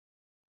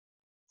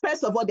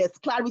 First of all, there's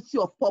clarity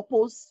of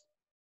purpose.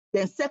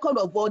 Then second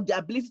of all, the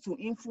ability to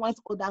influence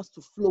others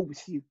to flow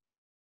with you.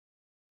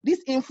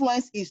 This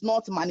influence is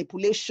not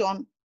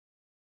manipulation,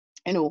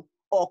 you know,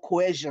 or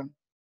coercion.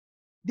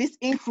 This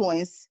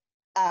influence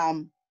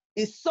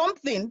is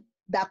something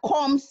that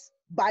comes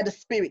by the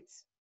Spirit.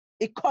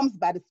 It comes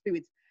by the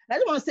Spirit. And I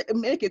just want to say,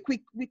 make a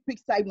quick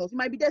side note. You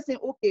might be there saying,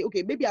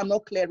 okay, maybe I'm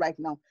not clear right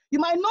now. You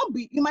might not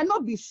be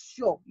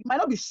sure. You might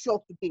not be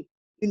sure today,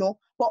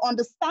 but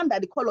understand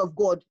that the call of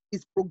God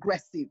is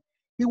progressive.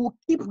 He will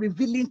keep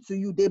revealing to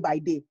you day by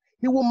day.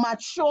 He will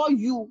mature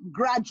you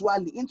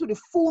gradually into the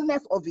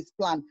fullness of his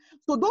plan.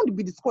 So don't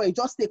be discouraged,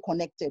 just stay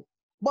connected.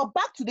 But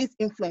back to this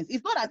influence.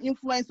 It's not an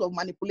influence of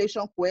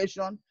manipulation,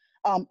 coercion.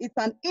 It's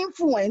an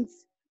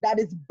influence that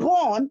is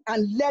born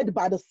and led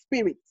by the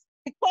Spirit.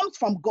 It comes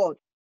from God.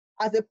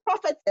 As a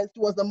prophet says, he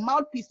was the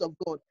mouthpiece of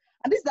God.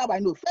 And this is how I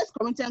know. 1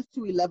 Corinthians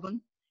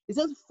 2:11, it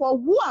says, for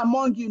who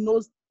among you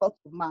knows the thoughts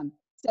of man,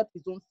 except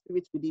his own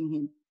spirit within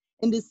him?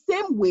 In the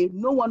same way,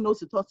 no one knows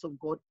the thoughts of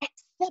God,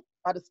 except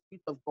by the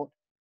Spirit of God.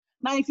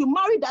 Now, if you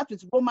marry that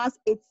with Romans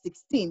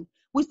 8:16,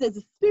 which says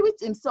the Spirit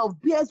himself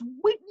bears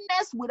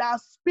witness with our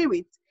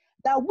spirit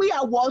that we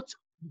are what?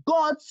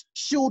 God's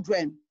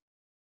children.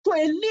 So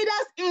a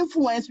leader's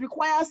influence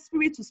requires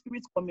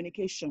spirit-to-spirit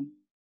communication.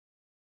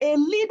 A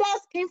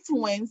leader's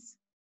influence,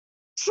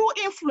 true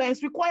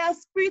influence, requires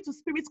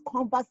spirit-to-spirit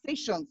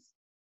conversations,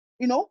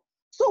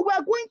 So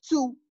we're going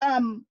to,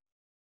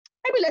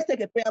 maybe let's take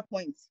a prayer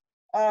point.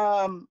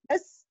 Let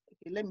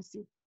me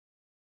see.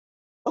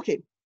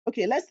 Okay,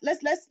 let's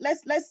let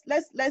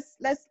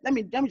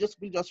me just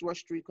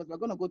rush through it because we're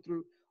going to go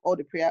through all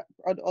the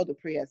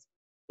prayers.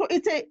 So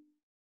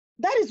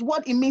that is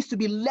what it means to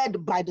be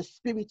led by the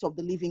Spirit of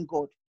the living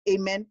God.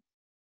 Amen.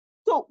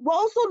 So we're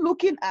also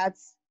looking at,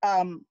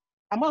 I'm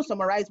going to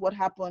summarize what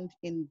happened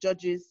in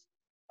Judges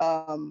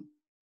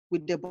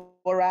with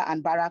Deborah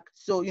and Barak.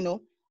 So,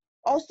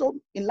 also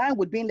in line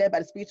with being led by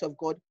the Spirit of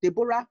God,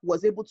 Deborah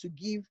was able to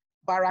give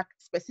Barak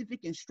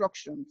specific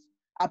instructions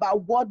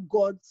about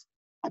God's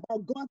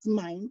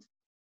mind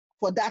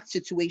for that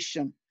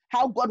situation,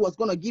 how God was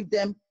going to give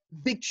them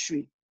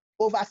victory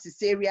over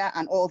Sisera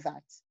and all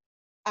that.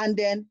 And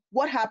then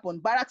what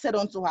happened? Barak said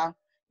unto her,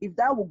 if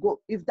thou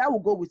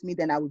will go with me,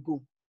 then I will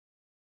go.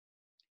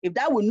 If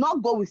thou will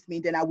not go with me,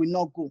 then I will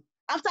not go.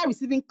 After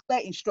receiving clear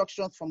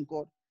instructions from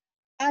God.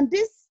 And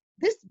this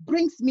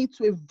brings me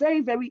to a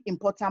very, very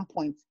important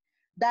point,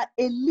 that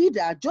a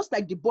leader, just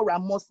like Deborah,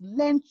 must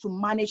learn to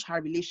manage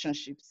her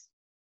relationships.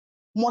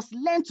 Must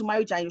learn to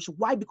manage her relationships.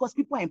 Why? Because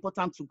people are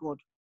important to God.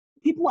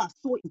 People are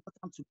so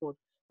important to God.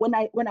 When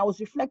I was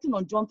reflecting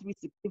on John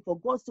 3:16, for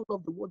God so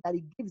loved the world that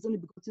he gave his only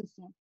begotten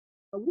son,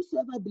 that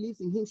whosoever believes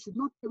in him should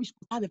not perish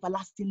but have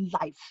everlasting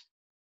life.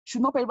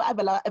 Should not have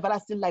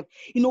everlasting life.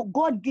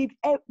 God gave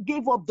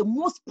up the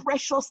most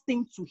precious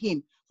thing to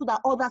him so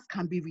that others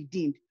can be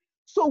redeemed.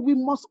 So we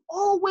must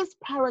always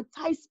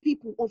prioritize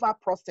people over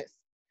process.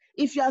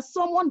 If you are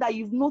someone that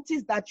you've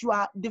noticed that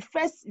the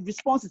first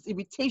response is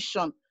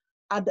irritation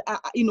at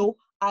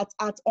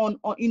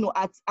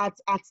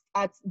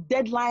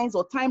deadlines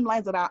or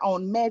timelines that are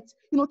unmet,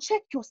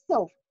 check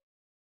yourself.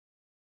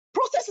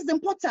 Process is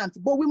important,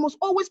 but we must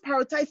always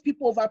prioritize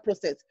people over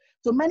process.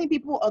 So many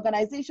people,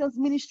 organizations,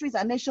 ministries,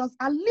 and nations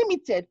are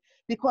limited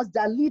because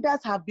their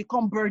leaders have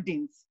become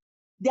burdens.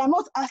 They are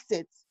not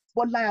assets,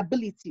 but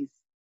liabilities.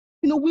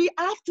 We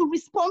have to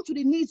respond to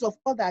the needs of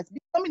others,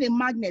 becoming a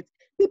magnet.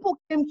 People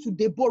came to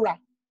Deborah.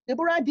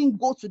 Deborah didn't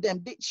go to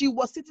them. She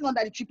was sitting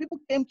under the tree. People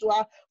came to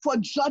her for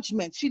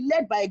judgment. She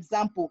led by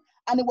example,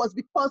 and it was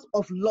because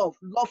of love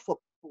for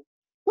people.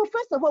 So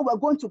first of all, we're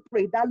going to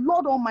pray that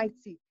Lord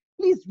Almighty,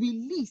 please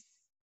release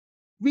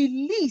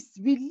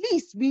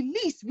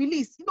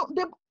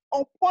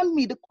upon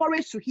me the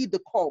courage to heed the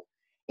call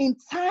in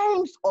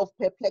times of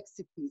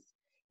perplexities.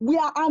 We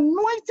are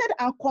anointed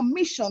and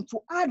commissioned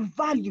to add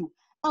value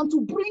and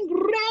to bring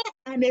rare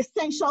and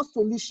essential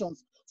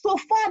solutions. So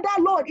Father,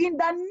 Lord, in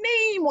the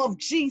name of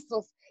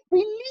Jesus,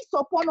 release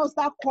upon us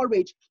that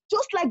courage,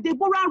 just like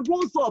Deborah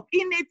rose up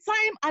in a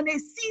time and a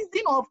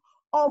season of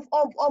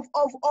turmoil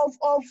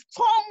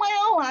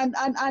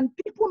and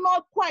people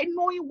not quite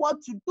knowing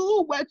what to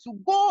do, where to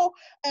go,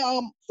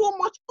 so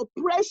much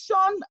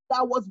oppression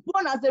that was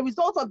born as a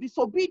result of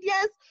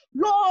disobedience.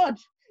 Lord,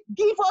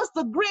 give us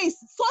the grace.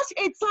 Such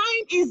a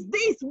time is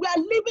this. We are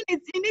living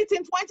in it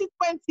in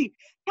 2020.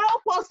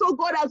 Help us, oh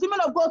God, as women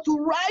of God, to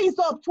rise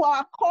up to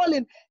our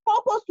calling.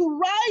 Help us to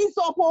rise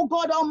up, oh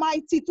God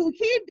Almighty, to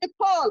heed the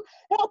call.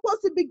 Help us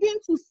to begin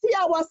to see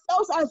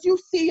ourselves as you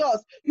see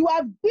us. You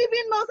have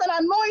given us an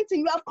anointing.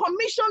 You have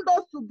commissioned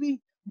us to be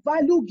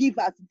value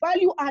givers,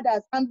 value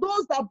adders, and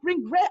those that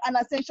bring rare and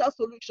essential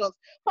solutions.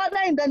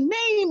 Father, in the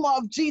name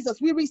of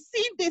Jesus, we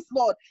receive this,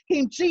 Lord,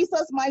 in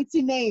Jesus'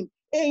 mighty name.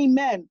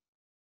 Amen.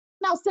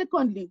 Now,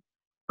 secondly,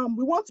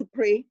 we want to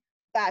pray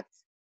that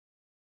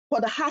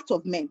for the heart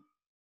of men.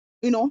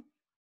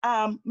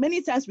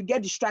 Many times we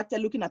get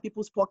distracted looking at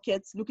people's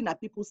pockets, looking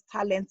at people's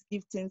talents,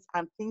 giftings,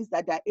 and things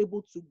that they're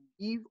able to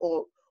give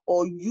or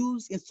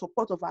use in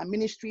support of our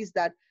ministries,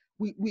 that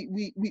we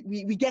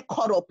get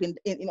caught up in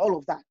all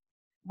of that.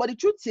 But the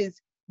truth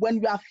is,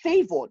 when you are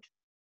favored,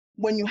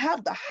 when you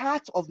have the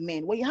heart of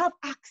men, when you have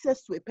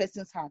access to a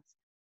person's heart,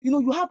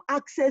 you have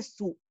access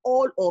to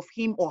all of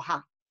him or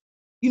her.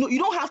 You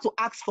don't have to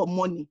ask for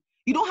money.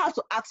 You don't have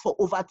to ask for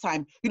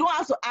overtime. You don't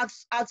have to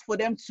ask for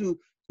them to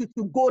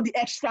go the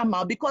extra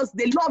mile because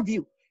they love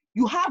you.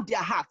 You have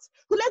their heart.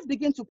 So let's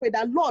begin to pray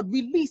that, Lord,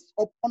 release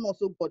upon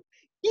us, oh God.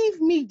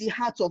 Give me the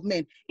heart of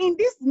men in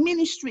this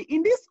ministry,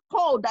 in this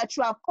call that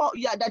you have called,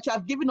 that you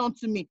have given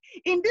unto me,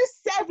 in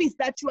this service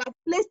that you have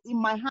placed in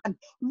my hand.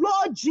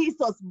 Lord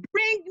Jesus,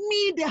 bring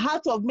me the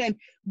heart of men.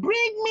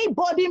 Bring me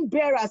burden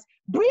bearers.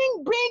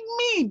 Bring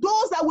me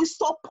those that will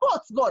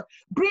support, Lord.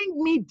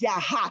 Bring me their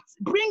hearts.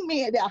 Bring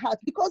me their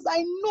hearts, because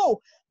I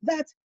know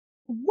that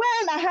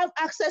when I have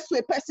access to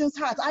a person's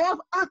heart, I have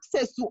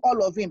access to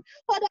all of him.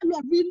 Father,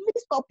 Lord,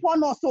 release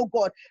upon us, oh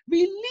God,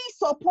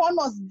 release upon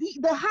us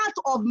the heart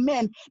of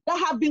men that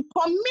have been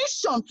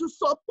commissioned to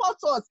support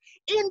us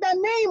in the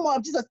name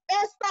of Jesus.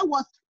 Esther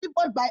was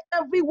favored by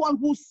everyone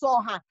who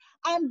saw her,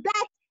 and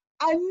that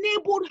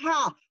enabled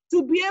her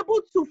to be able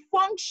to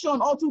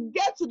function or to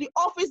get to the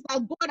office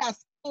that God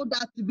has called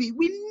her to be.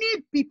 We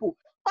need people.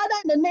 Father,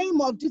 in the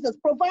name of Jesus,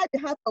 provide the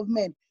heart of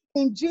men.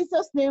 In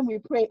Jesus' name we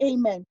pray,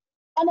 amen.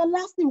 And the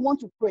last thing we want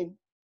to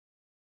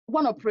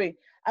pray.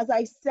 As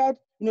I said,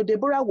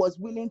 Deborah was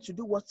willing to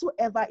do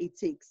whatsoever it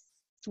takes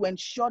to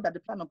ensure that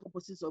the plan and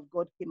purposes of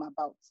God came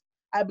about.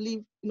 I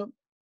believe, the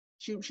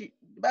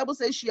Bible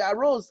says she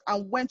arose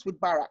and went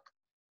with Barak.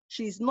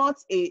 She's not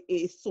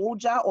a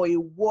soldier or a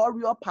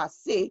warrior per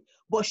se,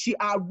 but she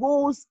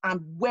arose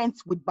and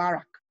went with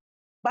Barak.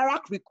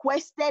 Barak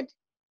requested.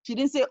 She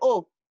didn't say,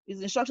 oh,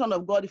 it's instruction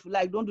of God. If you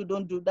like, don't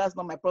do. That's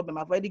not my problem.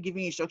 I've already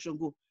given you instruction,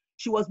 go.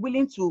 She was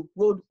willing to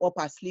roll up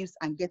her sleeves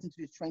and get into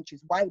the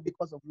trenches. Why?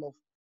 Because of love.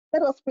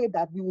 Let us pray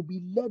that we will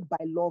be led by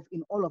love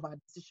in all of our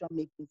decision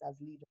makings as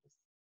leaders.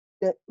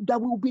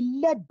 That we will be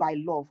led by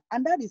love.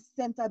 And that is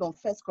centered on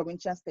 1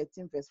 Corinthians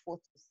 13, verse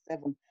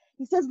 4-7.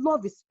 He says,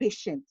 love is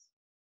patient.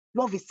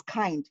 Love is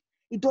kind.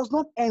 It does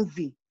not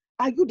envy.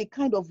 Are you the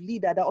kind of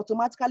leader that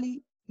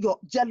automatically you're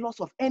jealous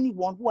of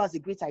anyone who has a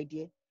great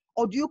idea?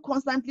 Or do you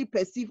constantly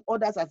perceive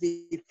others as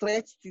a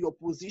threat to your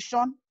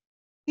position?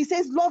 He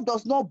says, love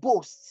does not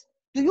boast.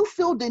 Do you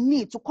feel the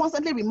need to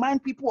constantly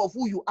remind people of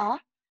who you are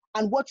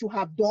and what you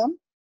have done,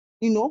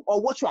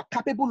 or what you are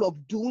capable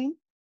of doing?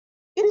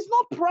 It is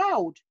not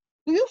proud.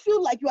 Do you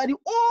feel like you are the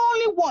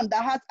only one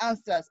that has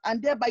answers,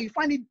 and thereby you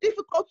find it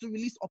difficult to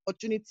release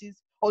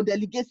opportunities or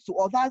delegate to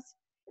others?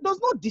 It does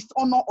not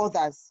dishonor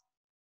others.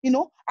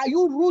 Are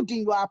you rude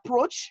in your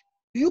approach?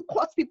 Do you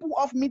cut people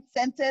off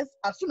mid-sentence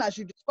as soon as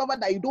you discover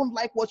that you don't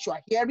like what you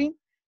are hearing?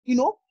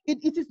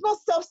 It is not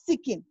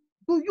self-seeking.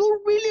 Do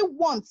you really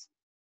want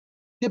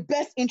the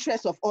best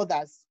interests of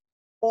others?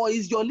 Or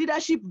is your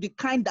leadership the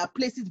kind that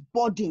places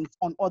burdens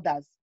on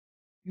others,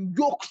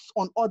 yokes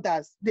on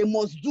others? They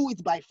must do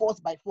it by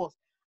force,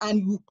 and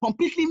you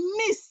completely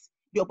miss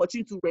the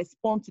opportunity to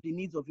respond to the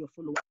needs of your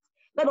followers.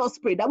 Let us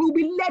pray that we will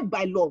be led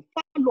by love.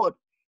 Father, Lord,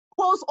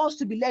 cause us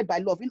to be led by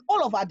love in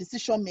all of our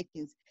decision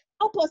makings.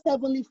 Help us,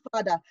 Heavenly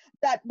Father,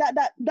 that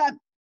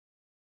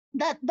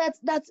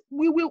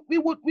we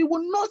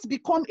will not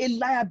become a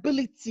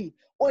liability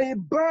or a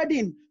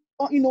burden,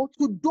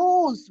 to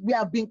those we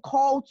have been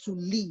called to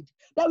lead.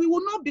 That we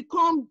will not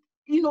become,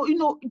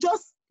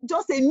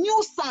 just a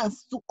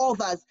nuisance to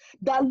others.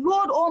 That,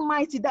 Lord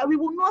Almighty, that we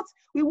will not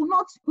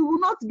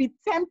be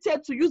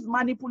tempted to use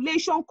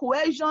manipulation,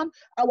 coercion,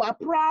 our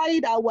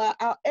pride,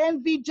 our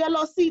envy,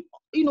 jealousy.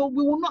 We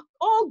will not.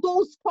 All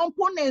those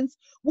components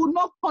will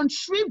not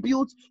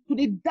contribute to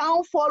the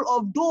downfall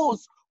of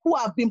those who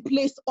have been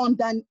placed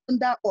under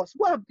us,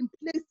 who have been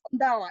placed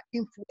under our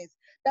influence.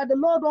 That the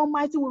Lord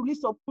Almighty will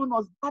release upon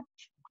us that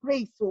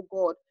grace, oh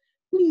God.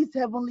 Please,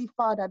 Heavenly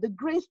Father, the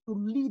grace to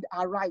lead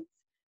aright.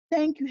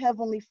 Thank you,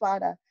 Heavenly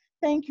Father.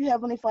 Thank you,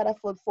 Heavenly Father,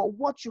 for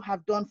what you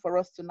have done for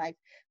us tonight.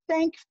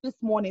 Thank you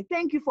this morning.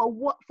 Thank you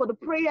for the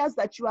prayers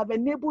that you have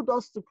enabled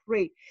us to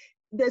pray.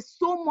 There's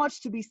so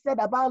much to be said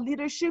about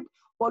leadership,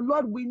 but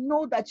Lord, we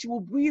know that you will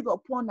breathe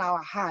upon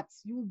our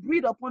hearts. You will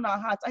breathe upon our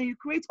hearts, and you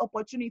create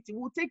opportunity.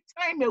 We'll take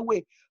time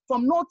away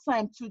from no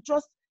time to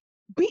just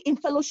be in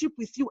fellowship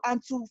with you,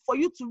 and for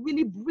you to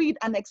really breathe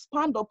and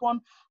expand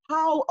upon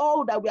how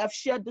all that we have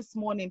shared this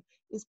morning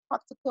is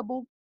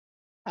practicable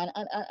and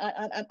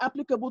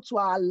applicable to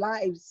our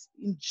lives.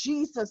 In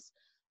Jesus'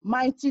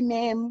 mighty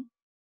name,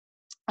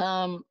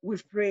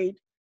 we've prayed.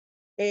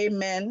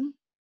 Amen.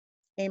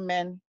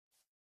 Amen.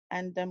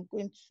 And I'm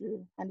going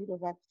to hand it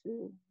over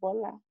to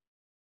Bola.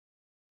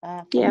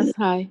 Yes,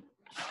 hi.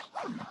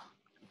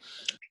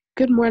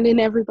 Good morning,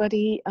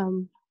 everybody.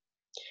 I'm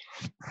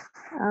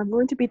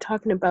going to be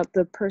talking about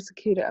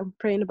I'm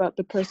praying about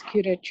the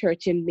persecuted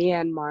church in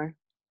Myanmar.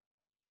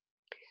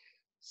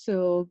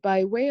 So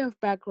by way of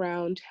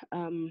background,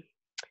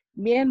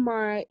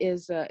 Myanmar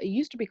it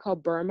used to be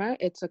called Burma.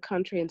 It's a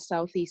country in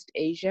Southeast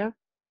Asia.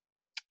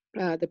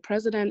 The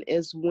president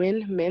is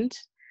Win Myint.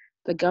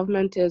 The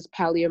government is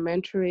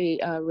parliamentary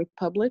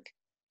republic.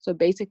 So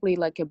basically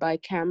like a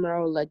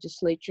bicameral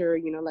legislature,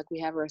 like we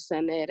have our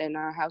Senate and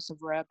our House of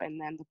Rep, and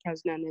then the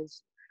president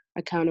is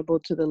accountable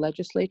to the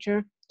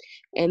legislature.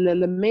 And then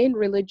the main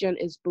religion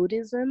is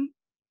Buddhism.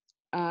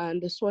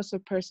 And the source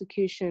of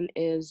persecution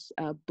is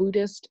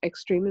Buddhist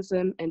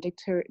extremism and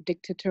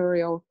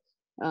dictatorial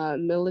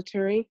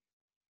military.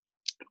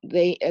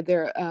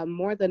 There are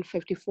more than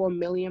 54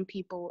 million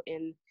people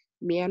in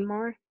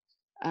Myanmar,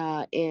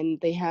 and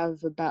they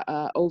have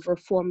about over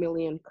 4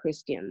 million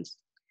Christians,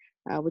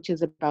 which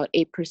is about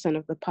 8%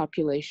 of the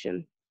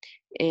population.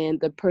 And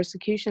the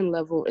persecution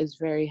level is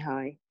very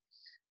high.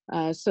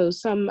 So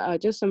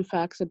just some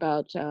facts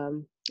about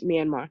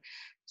Myanmar.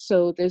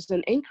 So there's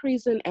an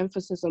increase in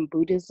emphasis on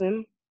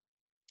Buddhism,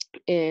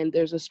 and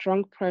there's a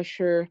strong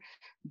pressure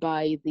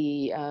by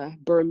the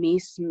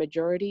Burmese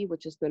majority,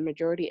 which is the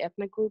majority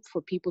ethnic group,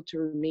 for people to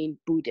remain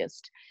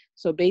Buddhist.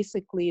 So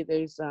basically,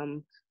 there's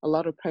a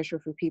lot of pressure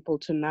for people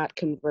to not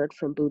convert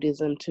from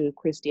Buddhism to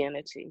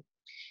Christianity.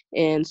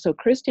 And so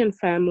Christian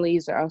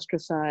families are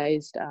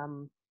ostracized,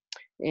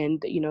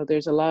 and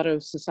there's a lot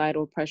of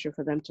societal pressure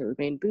for them to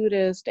remain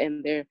Buddhist,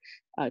 and their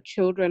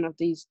children of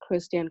these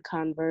Christian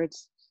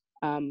converts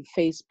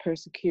face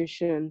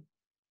persecution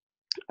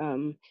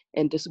and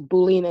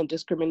bullying and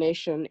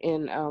discrimination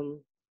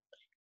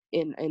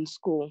in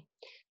school.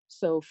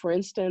 So, for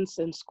instance,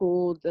 in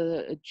school,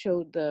 the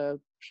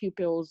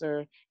pupils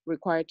are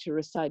required to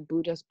recite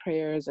Buddhist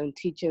prayers and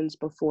teachings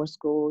before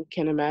school. You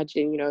can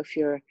imagine, if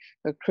you're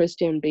a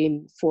Christian,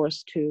 being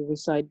forced to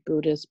recite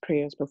Buddhist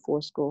prayers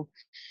before school.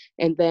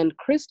 And then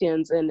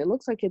Christians, and it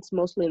looks like it's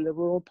mostly in the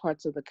rural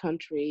parts of the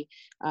country,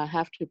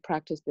 have to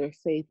practice their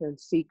faith in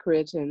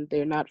secret, and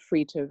they're not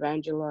free to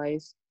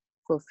evangelize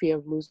for fear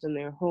of losing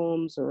their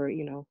homes or,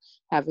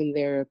 having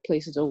their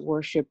places of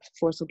worship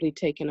forcibly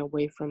taken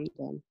away from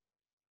them.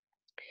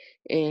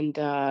 And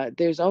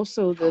there's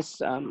also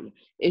this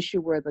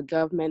issue where the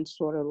government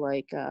sort of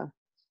like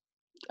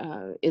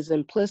is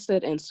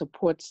implicit and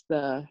supports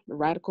the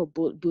radical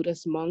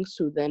Buddhist monks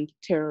who then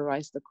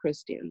terrorize the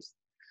Christians.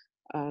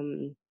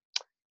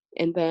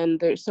 And then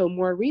so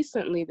more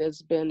recently,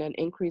 there's been an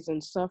increase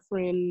in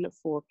suffering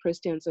for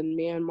Christians in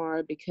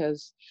Myanmar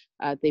because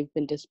they've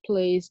been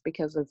displaced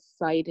because of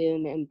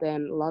fighting, and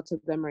then lots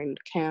of them are in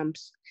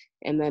camps,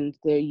 and then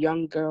their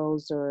young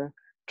girls are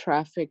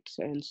trafficked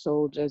and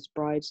sold as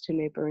brides to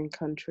neighboring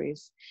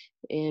countries.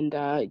 And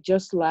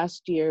just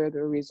last year,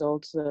 there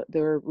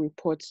were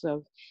reports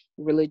of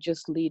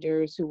religious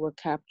leaders who were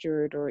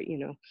captured, or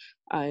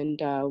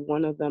and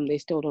one of them they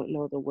still don't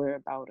know the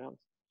whereabouts of.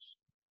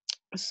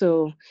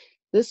 So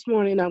this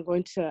morning I'm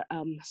going to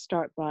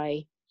start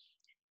by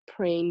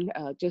praying,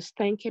 just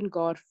thanking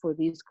God for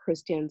these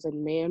Christians in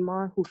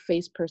Myanmar who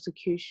face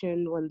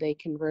persecution when they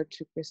convert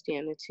to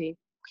Christianity.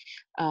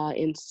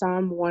 In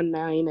Psalm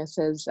 1:9, it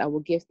says, I will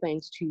give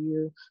thanks to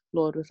you,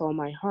 Lord, with all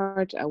my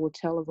heart. I will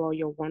tell of all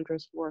your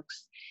wondrous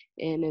works.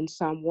 And in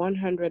Psalm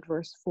 100,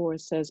 verse 4,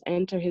 it says,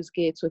 enter his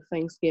gates with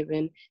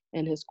thanksgiving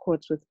and his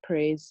courts with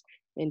praise,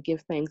 and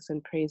give thanks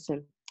and praise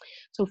him.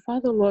 So,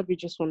 Father, Lord, we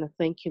just want to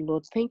thank you,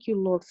 Lord. Thank you,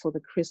 Lord, for the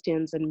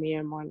Christians in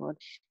Myanmar, Lord.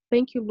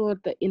 Thank you, Lord,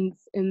 that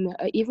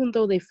even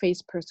though they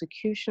face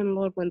persecution,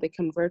 Lord, when they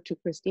convert to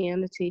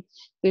Christianity,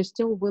 they're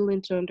still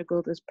willing to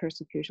undergo this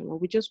persecution,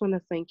 Lord. We just want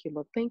to thank you,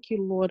 Lord. Thank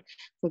you, Lord,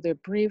 for their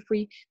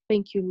bravery.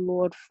 Thank you,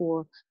 Lord,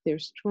 for their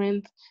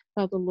strength.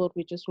 Father, Lord,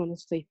 we just want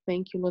to say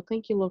thank you, Lord.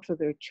 Thank you, Lord, for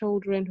their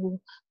children who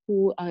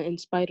in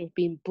spite of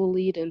being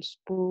bullied in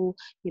school,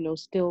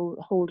 still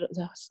hold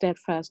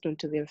steadfast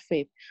unto their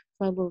faith.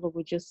 Father, Lord,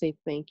 we just say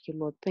thank you,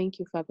 Lord. Thank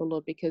you, Father,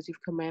 Lord, because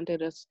you've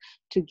commanded us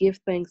to give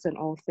thanks in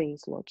all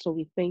things, Lord. So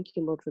we thank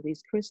you, Lord, for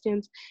these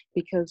Christians,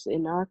 because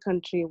in our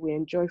country, we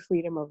enjoy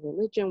freedom of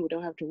religion. We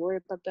don't have to worry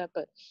about that.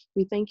 But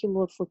we thank you,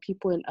 Lord, for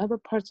people in other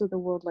parts of the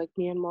world like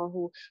Myanmar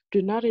who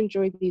do not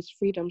enjoy these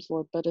freedoms,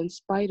 Lord. But in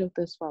spite of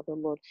this, Father,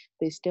 Lord,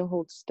 they still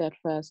hold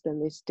steadfast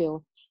and they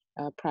still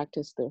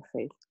practice their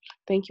faith.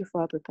 Thank you,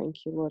 Father.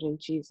 Thank you, Lord, in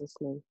Jesus'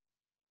 name.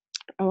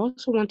 I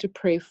also want to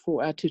pray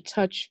for to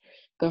touch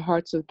the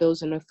hearts of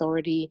those in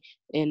authority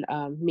in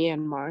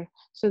Myanmar,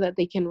 so that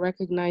they can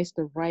recognize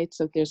the rights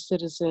of their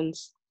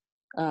citizens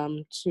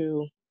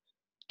to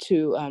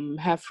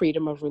have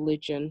freedom of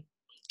religion,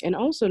 and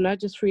also not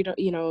just freedom,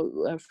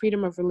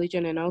 freedom of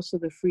religion, and also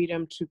the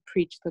freedom to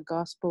preach the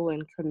gospel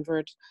and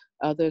convert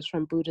others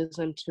from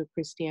Buddhism to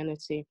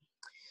Christianity.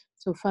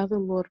 So, Father,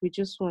 Lord, we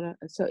just want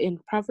to, so in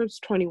Proverbs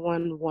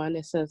 21:1,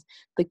 it says,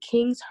 the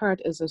king's heart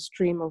is a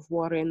stream of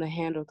water in the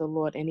hand of the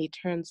Lord, and he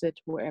turns it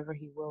wherever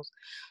he wills.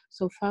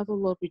 So, Father,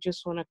 Lord, we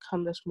just want to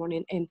come this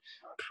morning and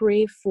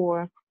pray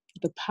for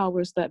the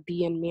powers that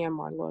be in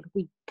Myanmar, Lord.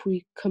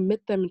 We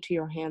commit them into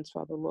your hands,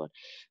 Father, Lord.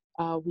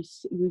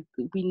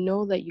 We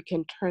know that you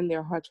can turn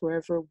their hearts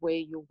wherever way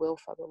you will,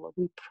 Father, Lord.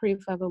 We pray,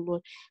 Father,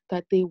 Lord,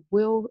 that they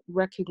will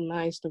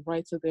recognize the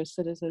rights of their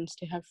citizens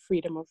to have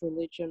freedom of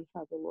religion,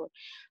 Father, Lord.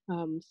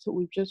 So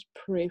we just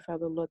pray,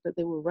 Father, Lord, that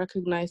they will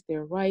recognize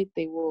their right.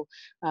 They will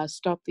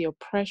stop the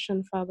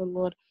oppression, Father,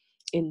 Lord,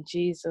 in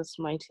Jesus'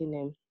 mighty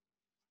name.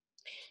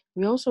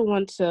 We also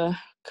want to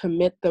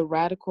commit the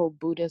radical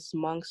Buddhist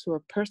monks who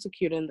are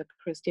persecuting the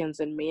Christians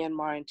in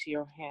Myanmar into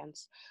your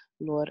hands,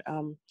 Lord.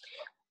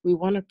 We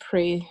want to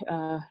pray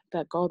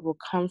that God will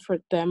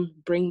comfort them,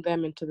 bring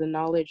them into the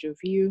knowledge of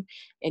you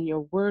and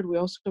your word. We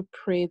also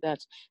pray that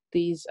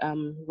these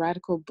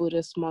radical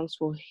Buddhist monks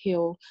will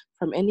heal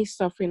from any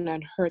suffering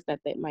and hurt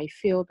that they might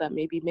feel that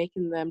may be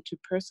making them to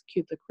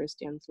persecute the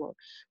Christians, Lord.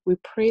 We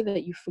pray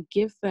that you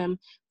forgive them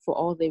for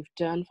all they've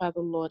done,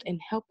 Father Lord, and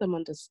help them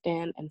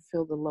understand and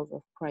feel the love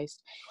of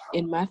Christ.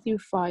 In Matthew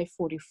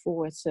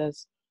 5:44, it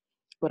says,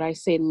 "But I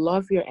say,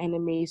 love your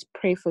enemies,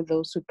 pray for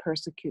those who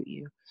persecute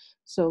you."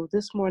 So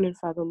this morning,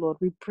 Father Lord,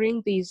 we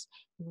bring these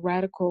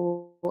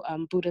radical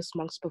Buddhist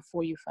monks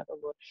before you, Father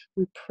Lord.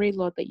 We pray,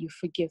 Lord, that you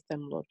forgive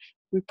them, Lord.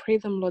 We pray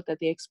them, Lord, that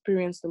they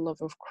experience the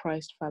love of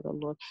Christ, Father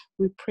Lord.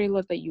 We pray,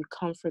 Lord, that you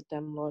comfort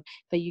them, Lord,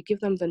 that you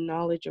give them the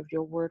knowledge of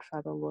your word,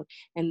 Father Lord,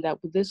 and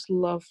that with this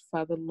love,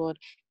 Father Lord,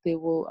 they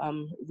will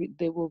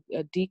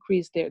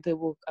decrease they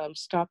will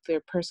stop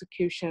their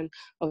persecution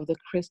of the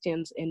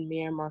Christians in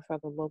Myanmar,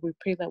 Father Lord. We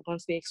pray that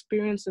once they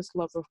experience this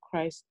love of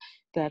Christ,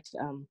 that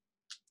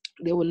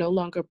they will no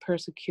longer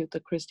persecute the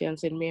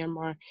Christians in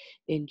Myanmar.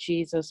 In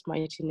Jesus'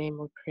 mighty name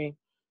we pray.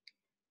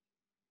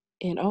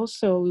 And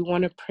also, we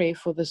want to pray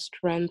for the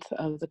strength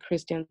of the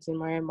Christians in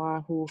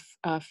Myanmar who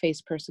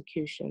face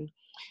persecution.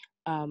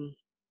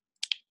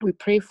 We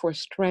pray for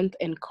strength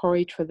and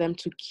courage for them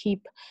to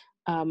keep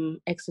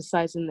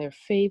exercising their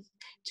faith,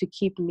 to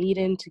keep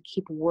meeting, to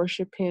keep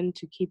worshiping,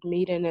 to keep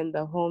meeting in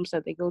the homes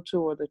that they go to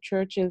or the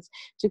churches,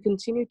 to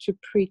continue to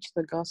preach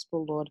the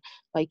gospel, Lord,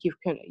 like you've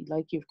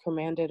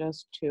commanded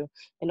us to,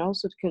 and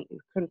also to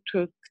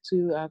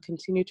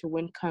continue to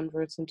win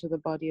converts into the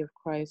body of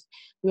Christ.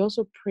 We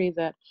also pray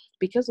that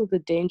because of the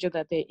danger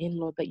that they're in,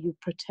 Lord, that you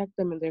protect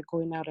them and they're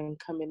going out and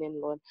coming in,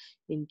 Lord,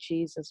 in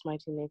Jesus'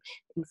 mighty name.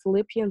 In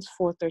Philippians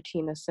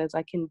 4:13, it says,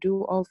 "I can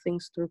do all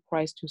things through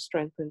Christ who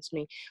strengthens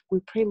me." We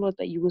pray, Lord,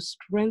 that you will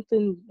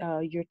strengthen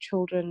your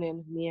children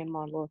in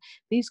Myanmar, Lord.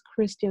 These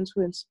Christians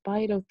who, in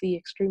spite of the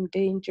extreme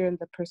danger and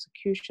the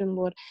persecution,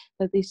 Lord,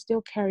 that they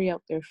still carry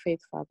out their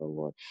faith, Father,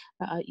 Lord.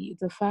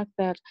 The fact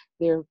that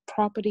their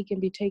property can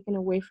be taken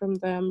away from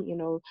them,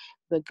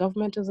 the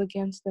government is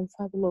against them,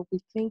 Father, Lord. We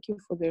thank you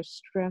for their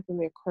strength and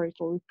their courage,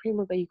 Lord. We pray,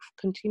 Lord, that you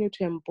continue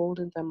to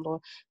embolden them,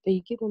 Lord, that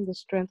you give them the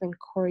strength and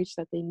courage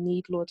that they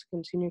need, Lord, to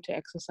continue to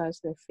exercise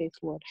their faith,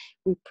 Lord.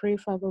 We pray,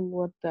 Father,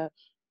 Lord, that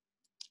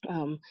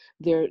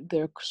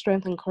their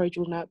strength and courage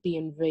will not be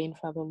in vain,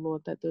 Father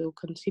Lord, that they will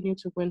continue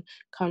to win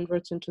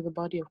converts into the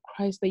body of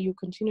Christ, that you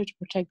continue to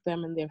protect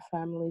them and their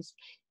families.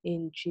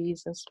 In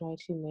Jesus'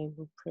 mighty name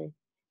we pray.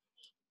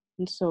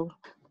 And so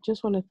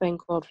just want to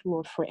thank God,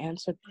 Lord, for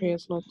answered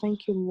prayers, Lord.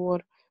 Thank you,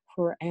 Lord,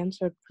 for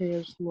answered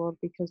prayers, Lord,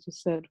 because you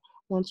said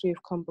once we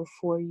have come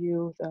before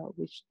you,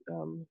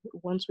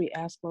 once we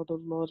ask, Lord, the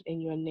Lord,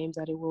 in your name,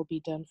 that it will be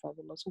done,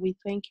 Father, Lord. So we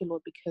thank you,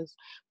 Lord, because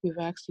we've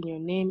asked in your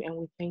name, and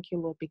we thank you,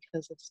 Lord,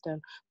 because it's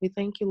done. We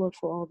thank you, Lord,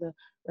 for all the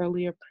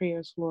earlier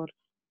prayers, Lord,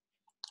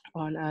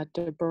 on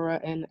Deborah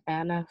and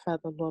Anna,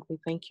 Father, Lord. We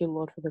thank you,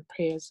 Lord, for the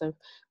prayers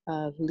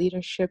of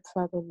leadership,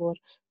 Father, Lord.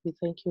 We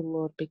thank you,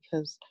 Lord,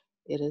 because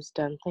it is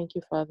done. Thank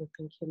you, Father.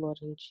 Thank you, Lord.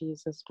 In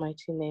Jesus'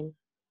 mighty name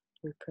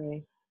we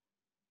pray.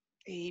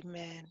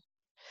 Amen.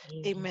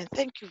 Amen.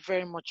 Thank you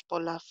very much,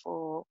 Bola,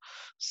 for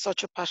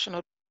such a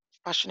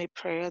passionate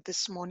prayer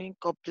this morning.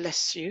 God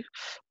bless you.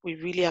 We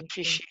really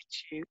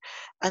appreciate you.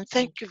 And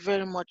thank you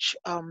very much,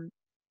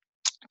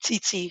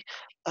 Titi,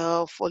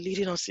 for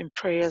leading us in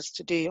prayers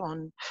today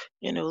on,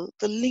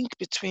 the link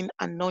between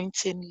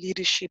anointing,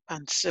 leadership,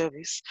 and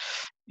service.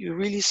 You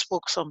really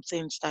spoke some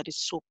things that is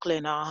so clear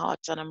in our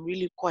hearts, and I'm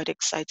really quite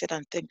excited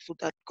and thankful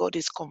that God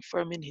is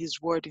confirming His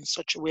word in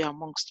such a way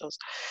amongst us.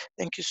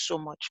 Thank you so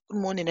much. Good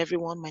morning,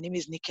 everyone. My name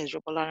is Nike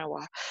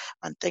Jobolarawa,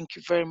 and thank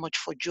you very much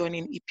for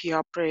joining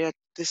EPR prayer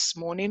this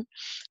morning.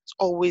 It's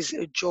always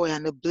a joy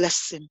and a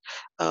blessing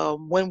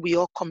when we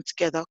all come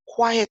together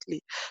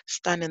quietly,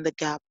 stand in the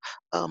gap.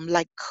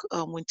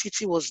 When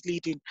Titi was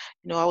leading,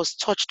 I was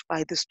touched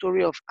by the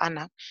story of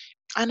Anna.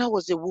 Anna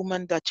was a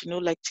woman that,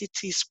 like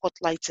Titi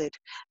spotlighted,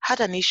 had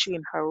an issue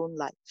in her own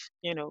life.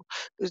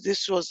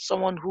 This was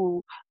someone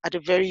who, at a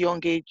very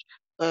young age,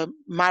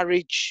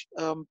 marriage,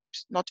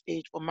 not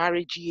age, but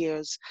marriage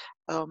years,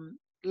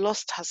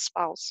 lost her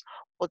spouse,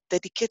 but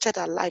dedicated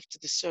her life to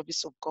the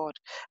service of God.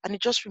 And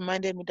it just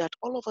reminded me that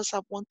all of us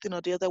have one thing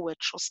or the other we're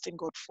trusting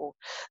God for,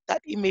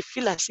 that it may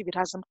feel as if it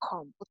hasn't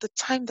come, but the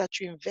time that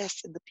you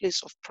invest in the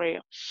place of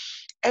prayer,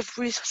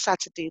 every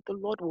Saturday, the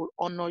Lord will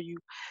honor you.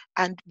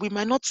 And we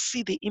might not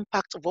see the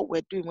impact of what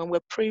we're doing when we're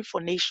praying for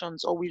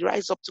nations, or we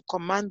rise up to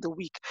command the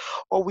weak,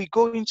 or we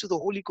go into the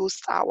Holy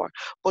Ghost hour.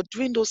 But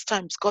during those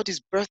times, God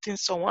is birthing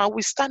someone. And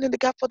we stand in the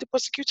gap for the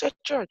persecuted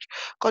church.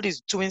 God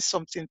is doing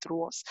something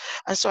through us.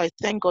 And so I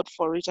thank God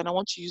for it. And I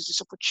want to use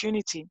this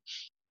opportunity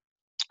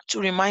to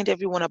remind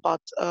everyone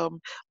about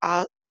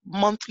our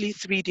monthly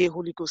 3-day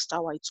Holy Ghost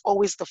hour. It's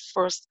always the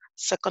first,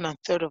 second, and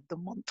third of the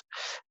month.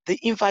 The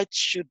invite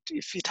should,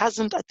 if it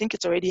hasn't, I think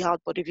it's already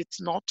out, but if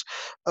it's not,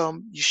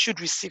 you should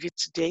receive it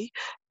today.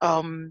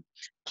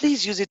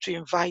 Please use it to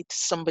invite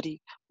somebody.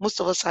 Most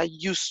of us are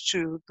used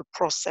to the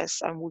process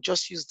and we'll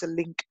just use the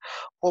link.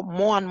 But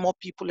more and more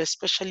people,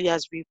 especially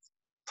as we've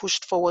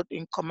pushed forward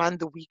in Command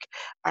the Week,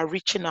 are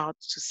reaching out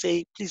to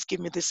say, please give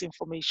me this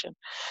information.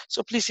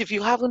 So please, if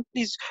you haven't,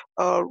 please,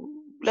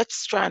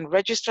 let's try and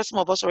register. Some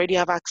of us already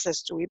have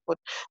access to it, but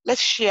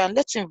let's share and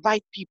let's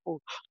invite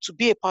people to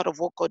be a part of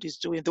what God is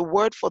doing. The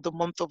word for the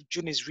month of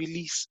June is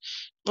release.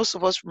 Most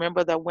of us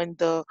remember that when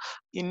the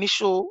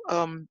initial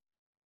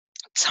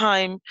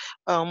time,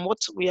 what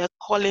we are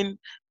calling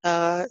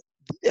the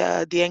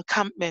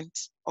encampment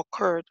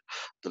occurred,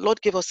 the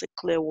Lord gave us a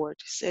clear word.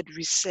 He said,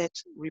 reset,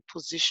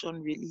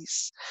 reposition,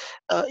 release.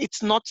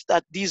 It's not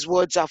that these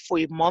words are for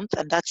a month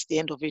and that's the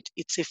end of it.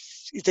 It's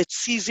a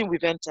season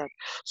we've entered.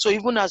 So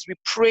even as we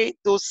pray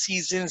those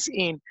seasons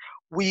in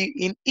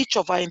each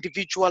of our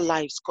individual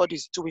lives, God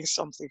is doing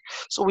something.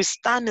 So we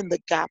stand in the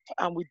gap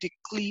and we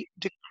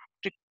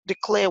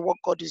declare what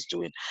God is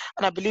doing.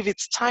 And I believe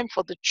it's time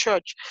for the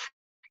church.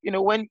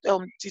 When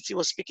Titi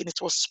was speaking,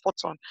 it was spot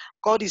on.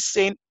 God is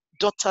saying,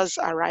 daughters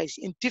arise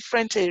in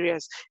different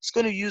areas. He's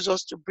going to use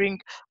us to bring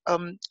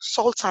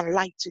salt and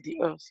light to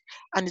the earth,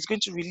 and he's going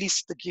to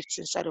release the gifts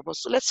inside of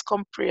us. So let's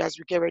come pray as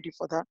we get ready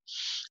for that.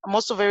 I'm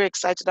also very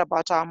excited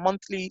about our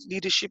monthly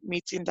leadership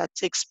meeting that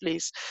takes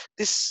place.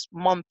 This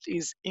month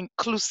is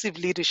inclusive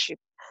leadership.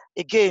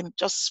 Again,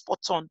 just spot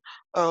on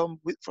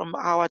from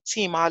our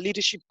team, our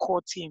leadership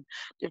core team.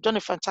 They've done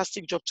a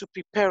fantastic job to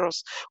prepare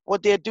us.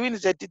 What they're doing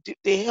is that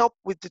they help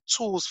with the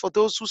tools for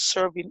those who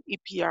serve in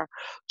EPR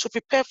to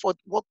prepare for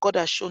what God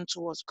has shown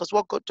to us, because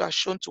what God has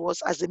shown to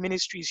us as a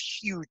ministry is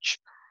huge.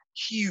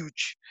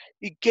 Huge.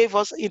 He gave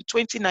us in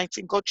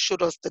 2019, God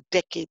showed us the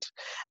decade.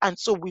 And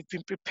so we've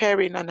been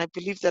preparing, and I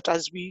believe that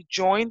as we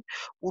join,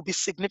 we'll be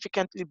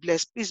significantly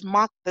blessed. Please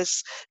mark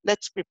this.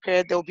 Let's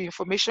prepare. There will be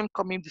information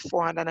coming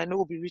beforehand, and I know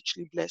we'll be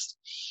richly blessed.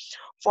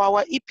 For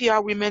our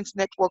EPR Women's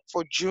Network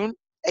for June,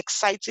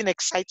 exciting,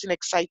 exciting,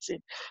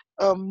 exciting.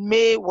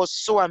 May was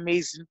so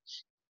amazing.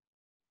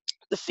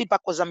 The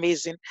feedback was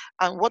amazing,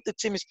 and what the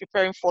team is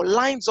preparing for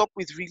lines up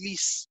with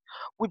release.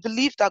 We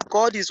believe that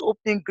God is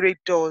opening great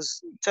doors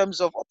in terms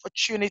of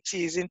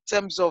opportunities, in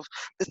terms of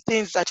the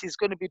things that he's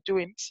going to be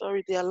doing.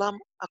 Sorry, the alarm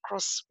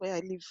across where I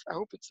live, I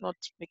hope it's not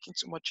making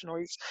too much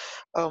noise.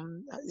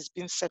 It's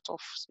been set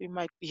off, so you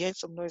might be hearing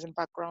some noise in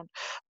background.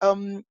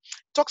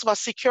 Talks about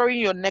securing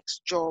your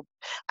next job.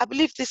 I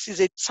believe this is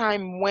a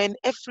time when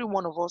every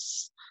one of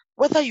us,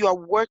 whether you are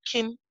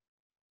working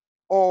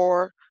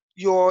or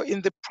you're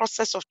in the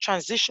process of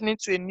transitioning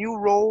to a new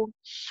role,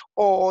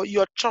 or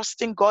you're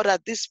trusting God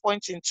at this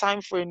point in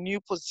time for a new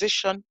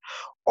position,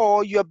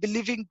 or you're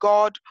believing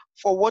God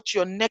for what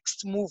your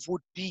next move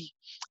would be,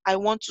 I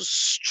want to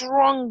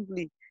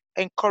strongly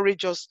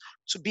encourage us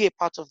to be a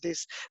part of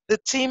this. The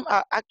team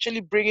are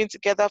actually bringing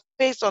together,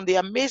 based on the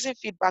amazing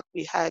feedback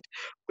we had,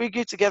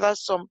 bringing together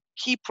some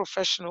key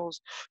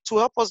professionals to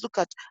help us look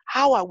at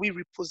how are we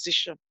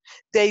repositioned.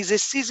 There is a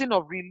season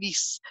of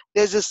release.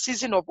 There's a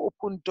season of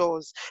open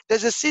doors.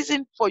 There's a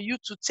season for you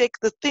to take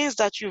the things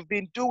that you've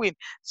been doing.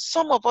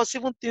 Some of us,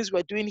 even things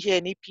we're doing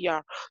here in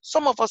EPR,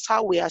 some of us,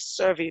 how we are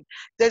serving.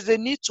 There's a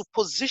need to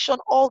position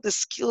all the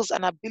skills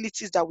and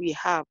abilities that we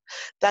have,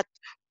 that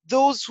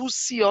those who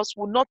see us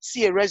will not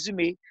see a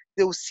resume,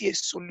 they will see a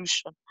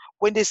solution.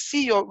 When they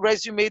see your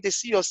resume, they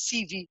see your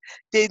CV,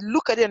 they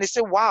look at it and they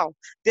say, wow,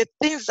 the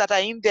things that are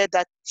in there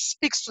that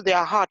speaks to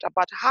their heart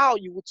about how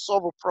you would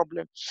solve a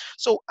problem.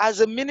 So as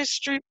a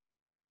ministry,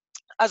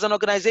 as an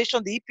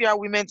organization, the EPR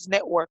Women's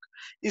Network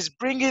is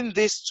bringing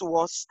this to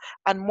us,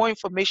 and more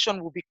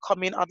information will be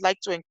coming. I'd like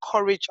to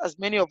encourage as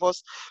many of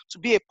us to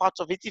be a part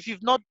of it. If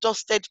you've not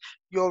dusted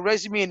your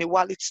resume in a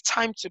while, it's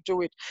time to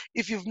do it.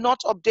 If you've not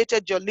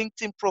updated your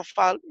LinkedIn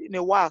profile in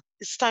a while,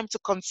 it's time to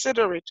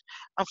consider it,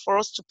 and for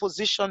us to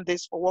position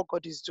this for what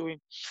God is doing.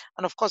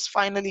 And of course,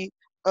 finally,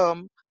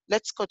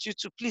 let's continue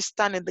to please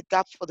stand in the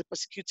gap for the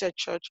persecuted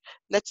church.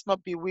 Let's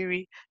not be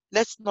weary.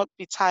 Let's not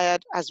be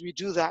tired as we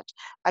do that.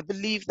 I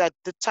believe that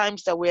the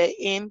times that we're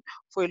in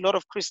for a lot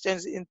of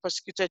Christians in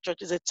persecuted church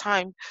is a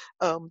time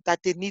that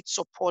they need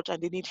support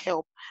and they need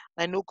help.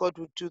 And I know God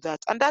will do that.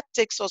 And that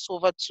takes us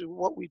over to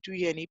what we do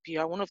here in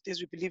EPR. One of the things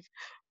we believe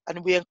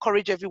and we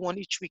encourage everyone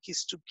each week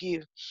is to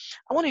give.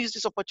 I want to use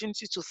this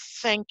opportunity to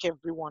thank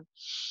everyone,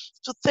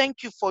 to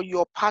thank you for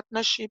your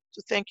partnership,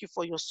 to thank you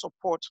for your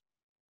support.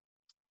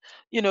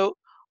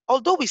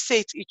 Although we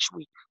say it each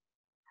week,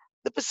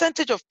 the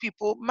percentage of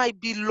people might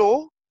be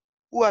low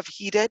who have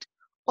heeded,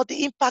 but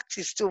the impact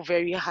is still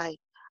very high.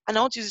 And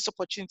I want to use this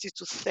opportunity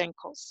to thank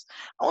us.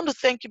 I want to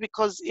thank you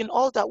because in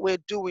all that we're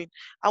doing,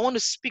 I want to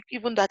speak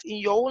even that in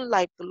your own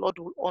life, the Lord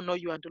will honor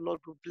you and the Lord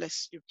will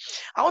bless you.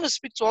 I want to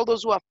speak to all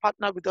those who have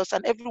partnered with us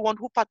and everyone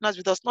who partners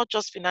with us, not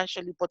just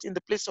financially, but in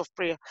the place of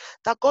prayer,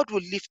 that God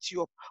will lift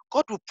you up.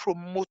 God will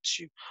promote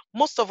you.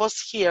 Most of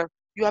us here,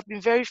 You have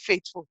been very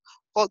faithful.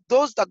 For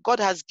those that God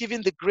has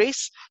given the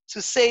grace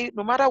to say,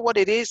 no matter what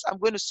it is, I'm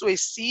going to sow a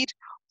seed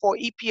for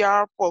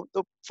EPR, for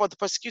the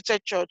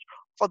persecuted church,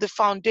 for the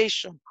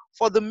foundation,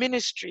 for the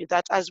ministry,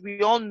 that, as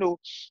we all know,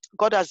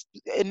 God has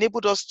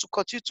enabled us to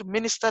continue to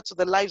minister to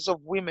the lives of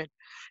women.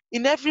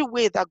 In every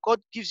way that God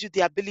gives you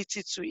the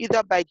ability to,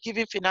 either by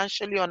giving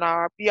financially on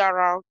our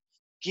BRR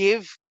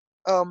Give,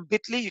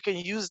 Bitly, you can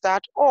use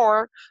that,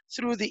 or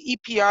through the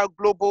EPR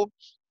Global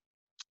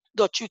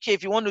 .uk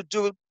if you want to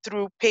do it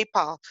through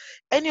PayPal.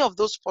 Any of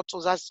those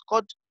portals, as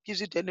God gives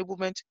you the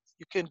enablement,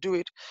 you can do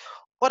it.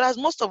 But as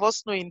most of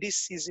us know, in this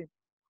season,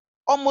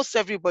 almost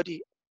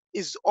everybody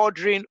is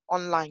ordering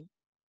online,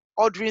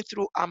 ordering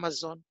through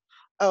Amazon.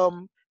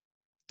 Um,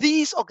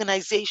 these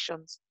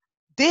organizations,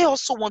 they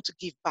also want to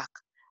give back.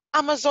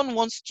 Amazon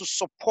wants to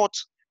support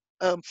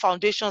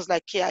foundations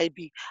like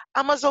KIB.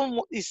 Amazon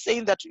is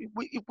saying that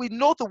if we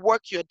know the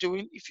work you're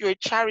doing, if you're a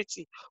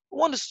charity, we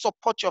want to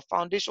support your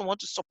foundation, we want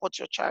to support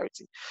your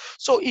charity.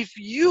 So if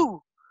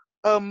you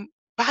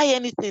buy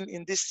anything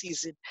in this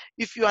season,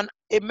 if you're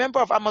a member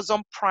of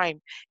Amazon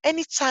Prime,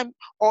 anytime,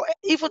 or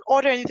even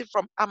order anything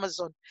from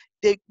Amazon,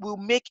 they will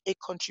make a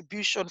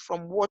contribution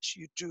from what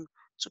you do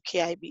to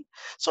KIB.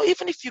 So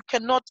even if you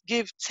cannot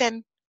give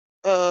 $10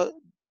 or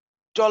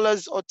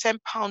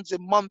 £10 a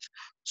month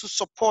to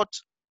support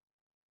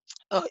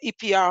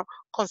EPR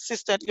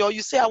consistently, or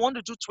you say, I want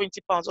to do £20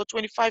 or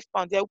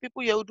 £25, there are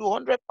people here who do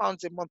 £100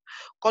 a month.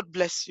 God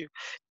bless you.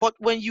 But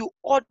when you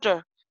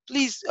order,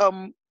 please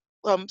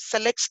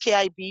select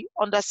KIB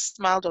under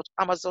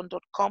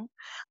smile.amazon.com,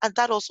 and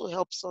that also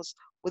helps us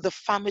with the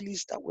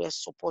families that we're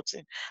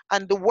supporting.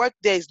 And the work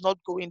there is not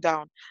going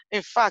down.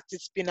 In fact,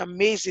 it's been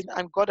amazing,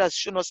 and God has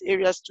shown us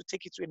areas to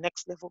take it to a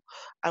next level,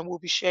 and we'll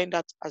be sharing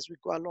that as we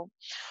go along.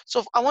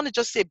 So I want to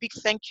just say a big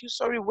thank you.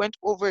 Sorry, we went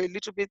over a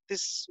little bit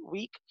this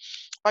week.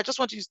 I just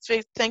want to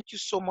say thank you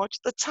so much.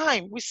 The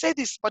time, we say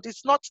this, but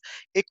it's not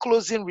a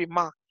closing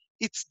remark.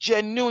 It's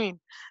genuine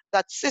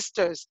that,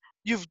 sisters,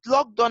 you've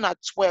logged on at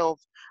 12,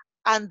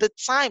 and the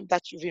time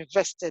that you've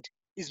invested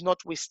is not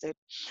wasted.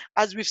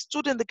 As we've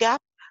stood in the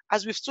gap,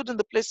 as we've stood in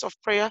the place of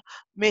prayer,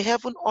 may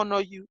heaven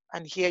honor you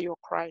and hear your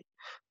cry.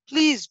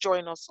 Please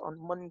join us on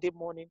Monday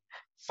morning,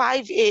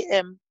 5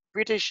 a.m.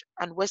 British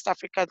and West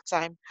African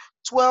time,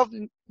 12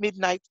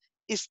 midnight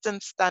Eastern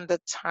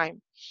Standard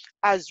Time,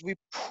 as we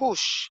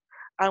push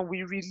and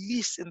we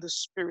release in the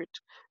spirit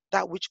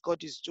that which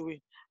God is doing.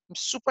 I'm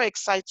super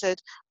excited.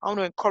 I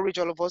want to encourage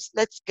all of us.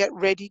 Let's get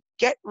ready,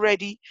 get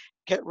ready,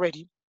 get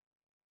ready.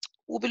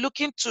 We'll be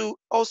looking to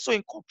also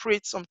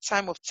incorporate some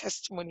time of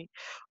testimony,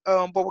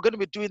 but we're going to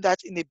be doing that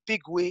in a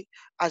big way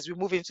as we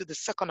move into the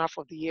second half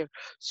of the year.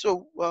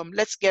 So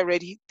let's get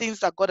ready. Things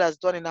that God has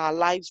done in our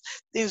lives,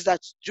 things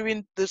that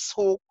during this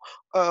whole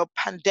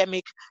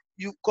pandemic,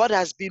 God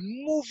has been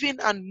moving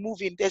and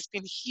moving. There's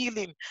been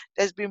healing,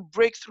 there's been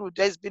breakthrough,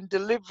 there's been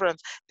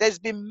deliverance, there's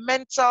been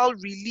mental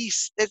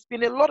release. There's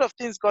been a lot of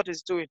things God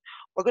is doing.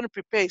 We're going to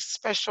prepare a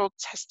special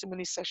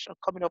testimony session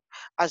coming up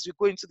as we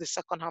go into the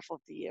second half of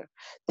the year.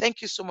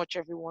 Thank you so much,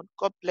 everyone.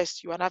 God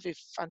bless you and have a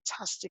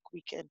fantastic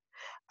weekend.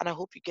 And I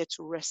hope you get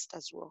to rest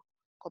as well.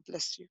 God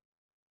bless you.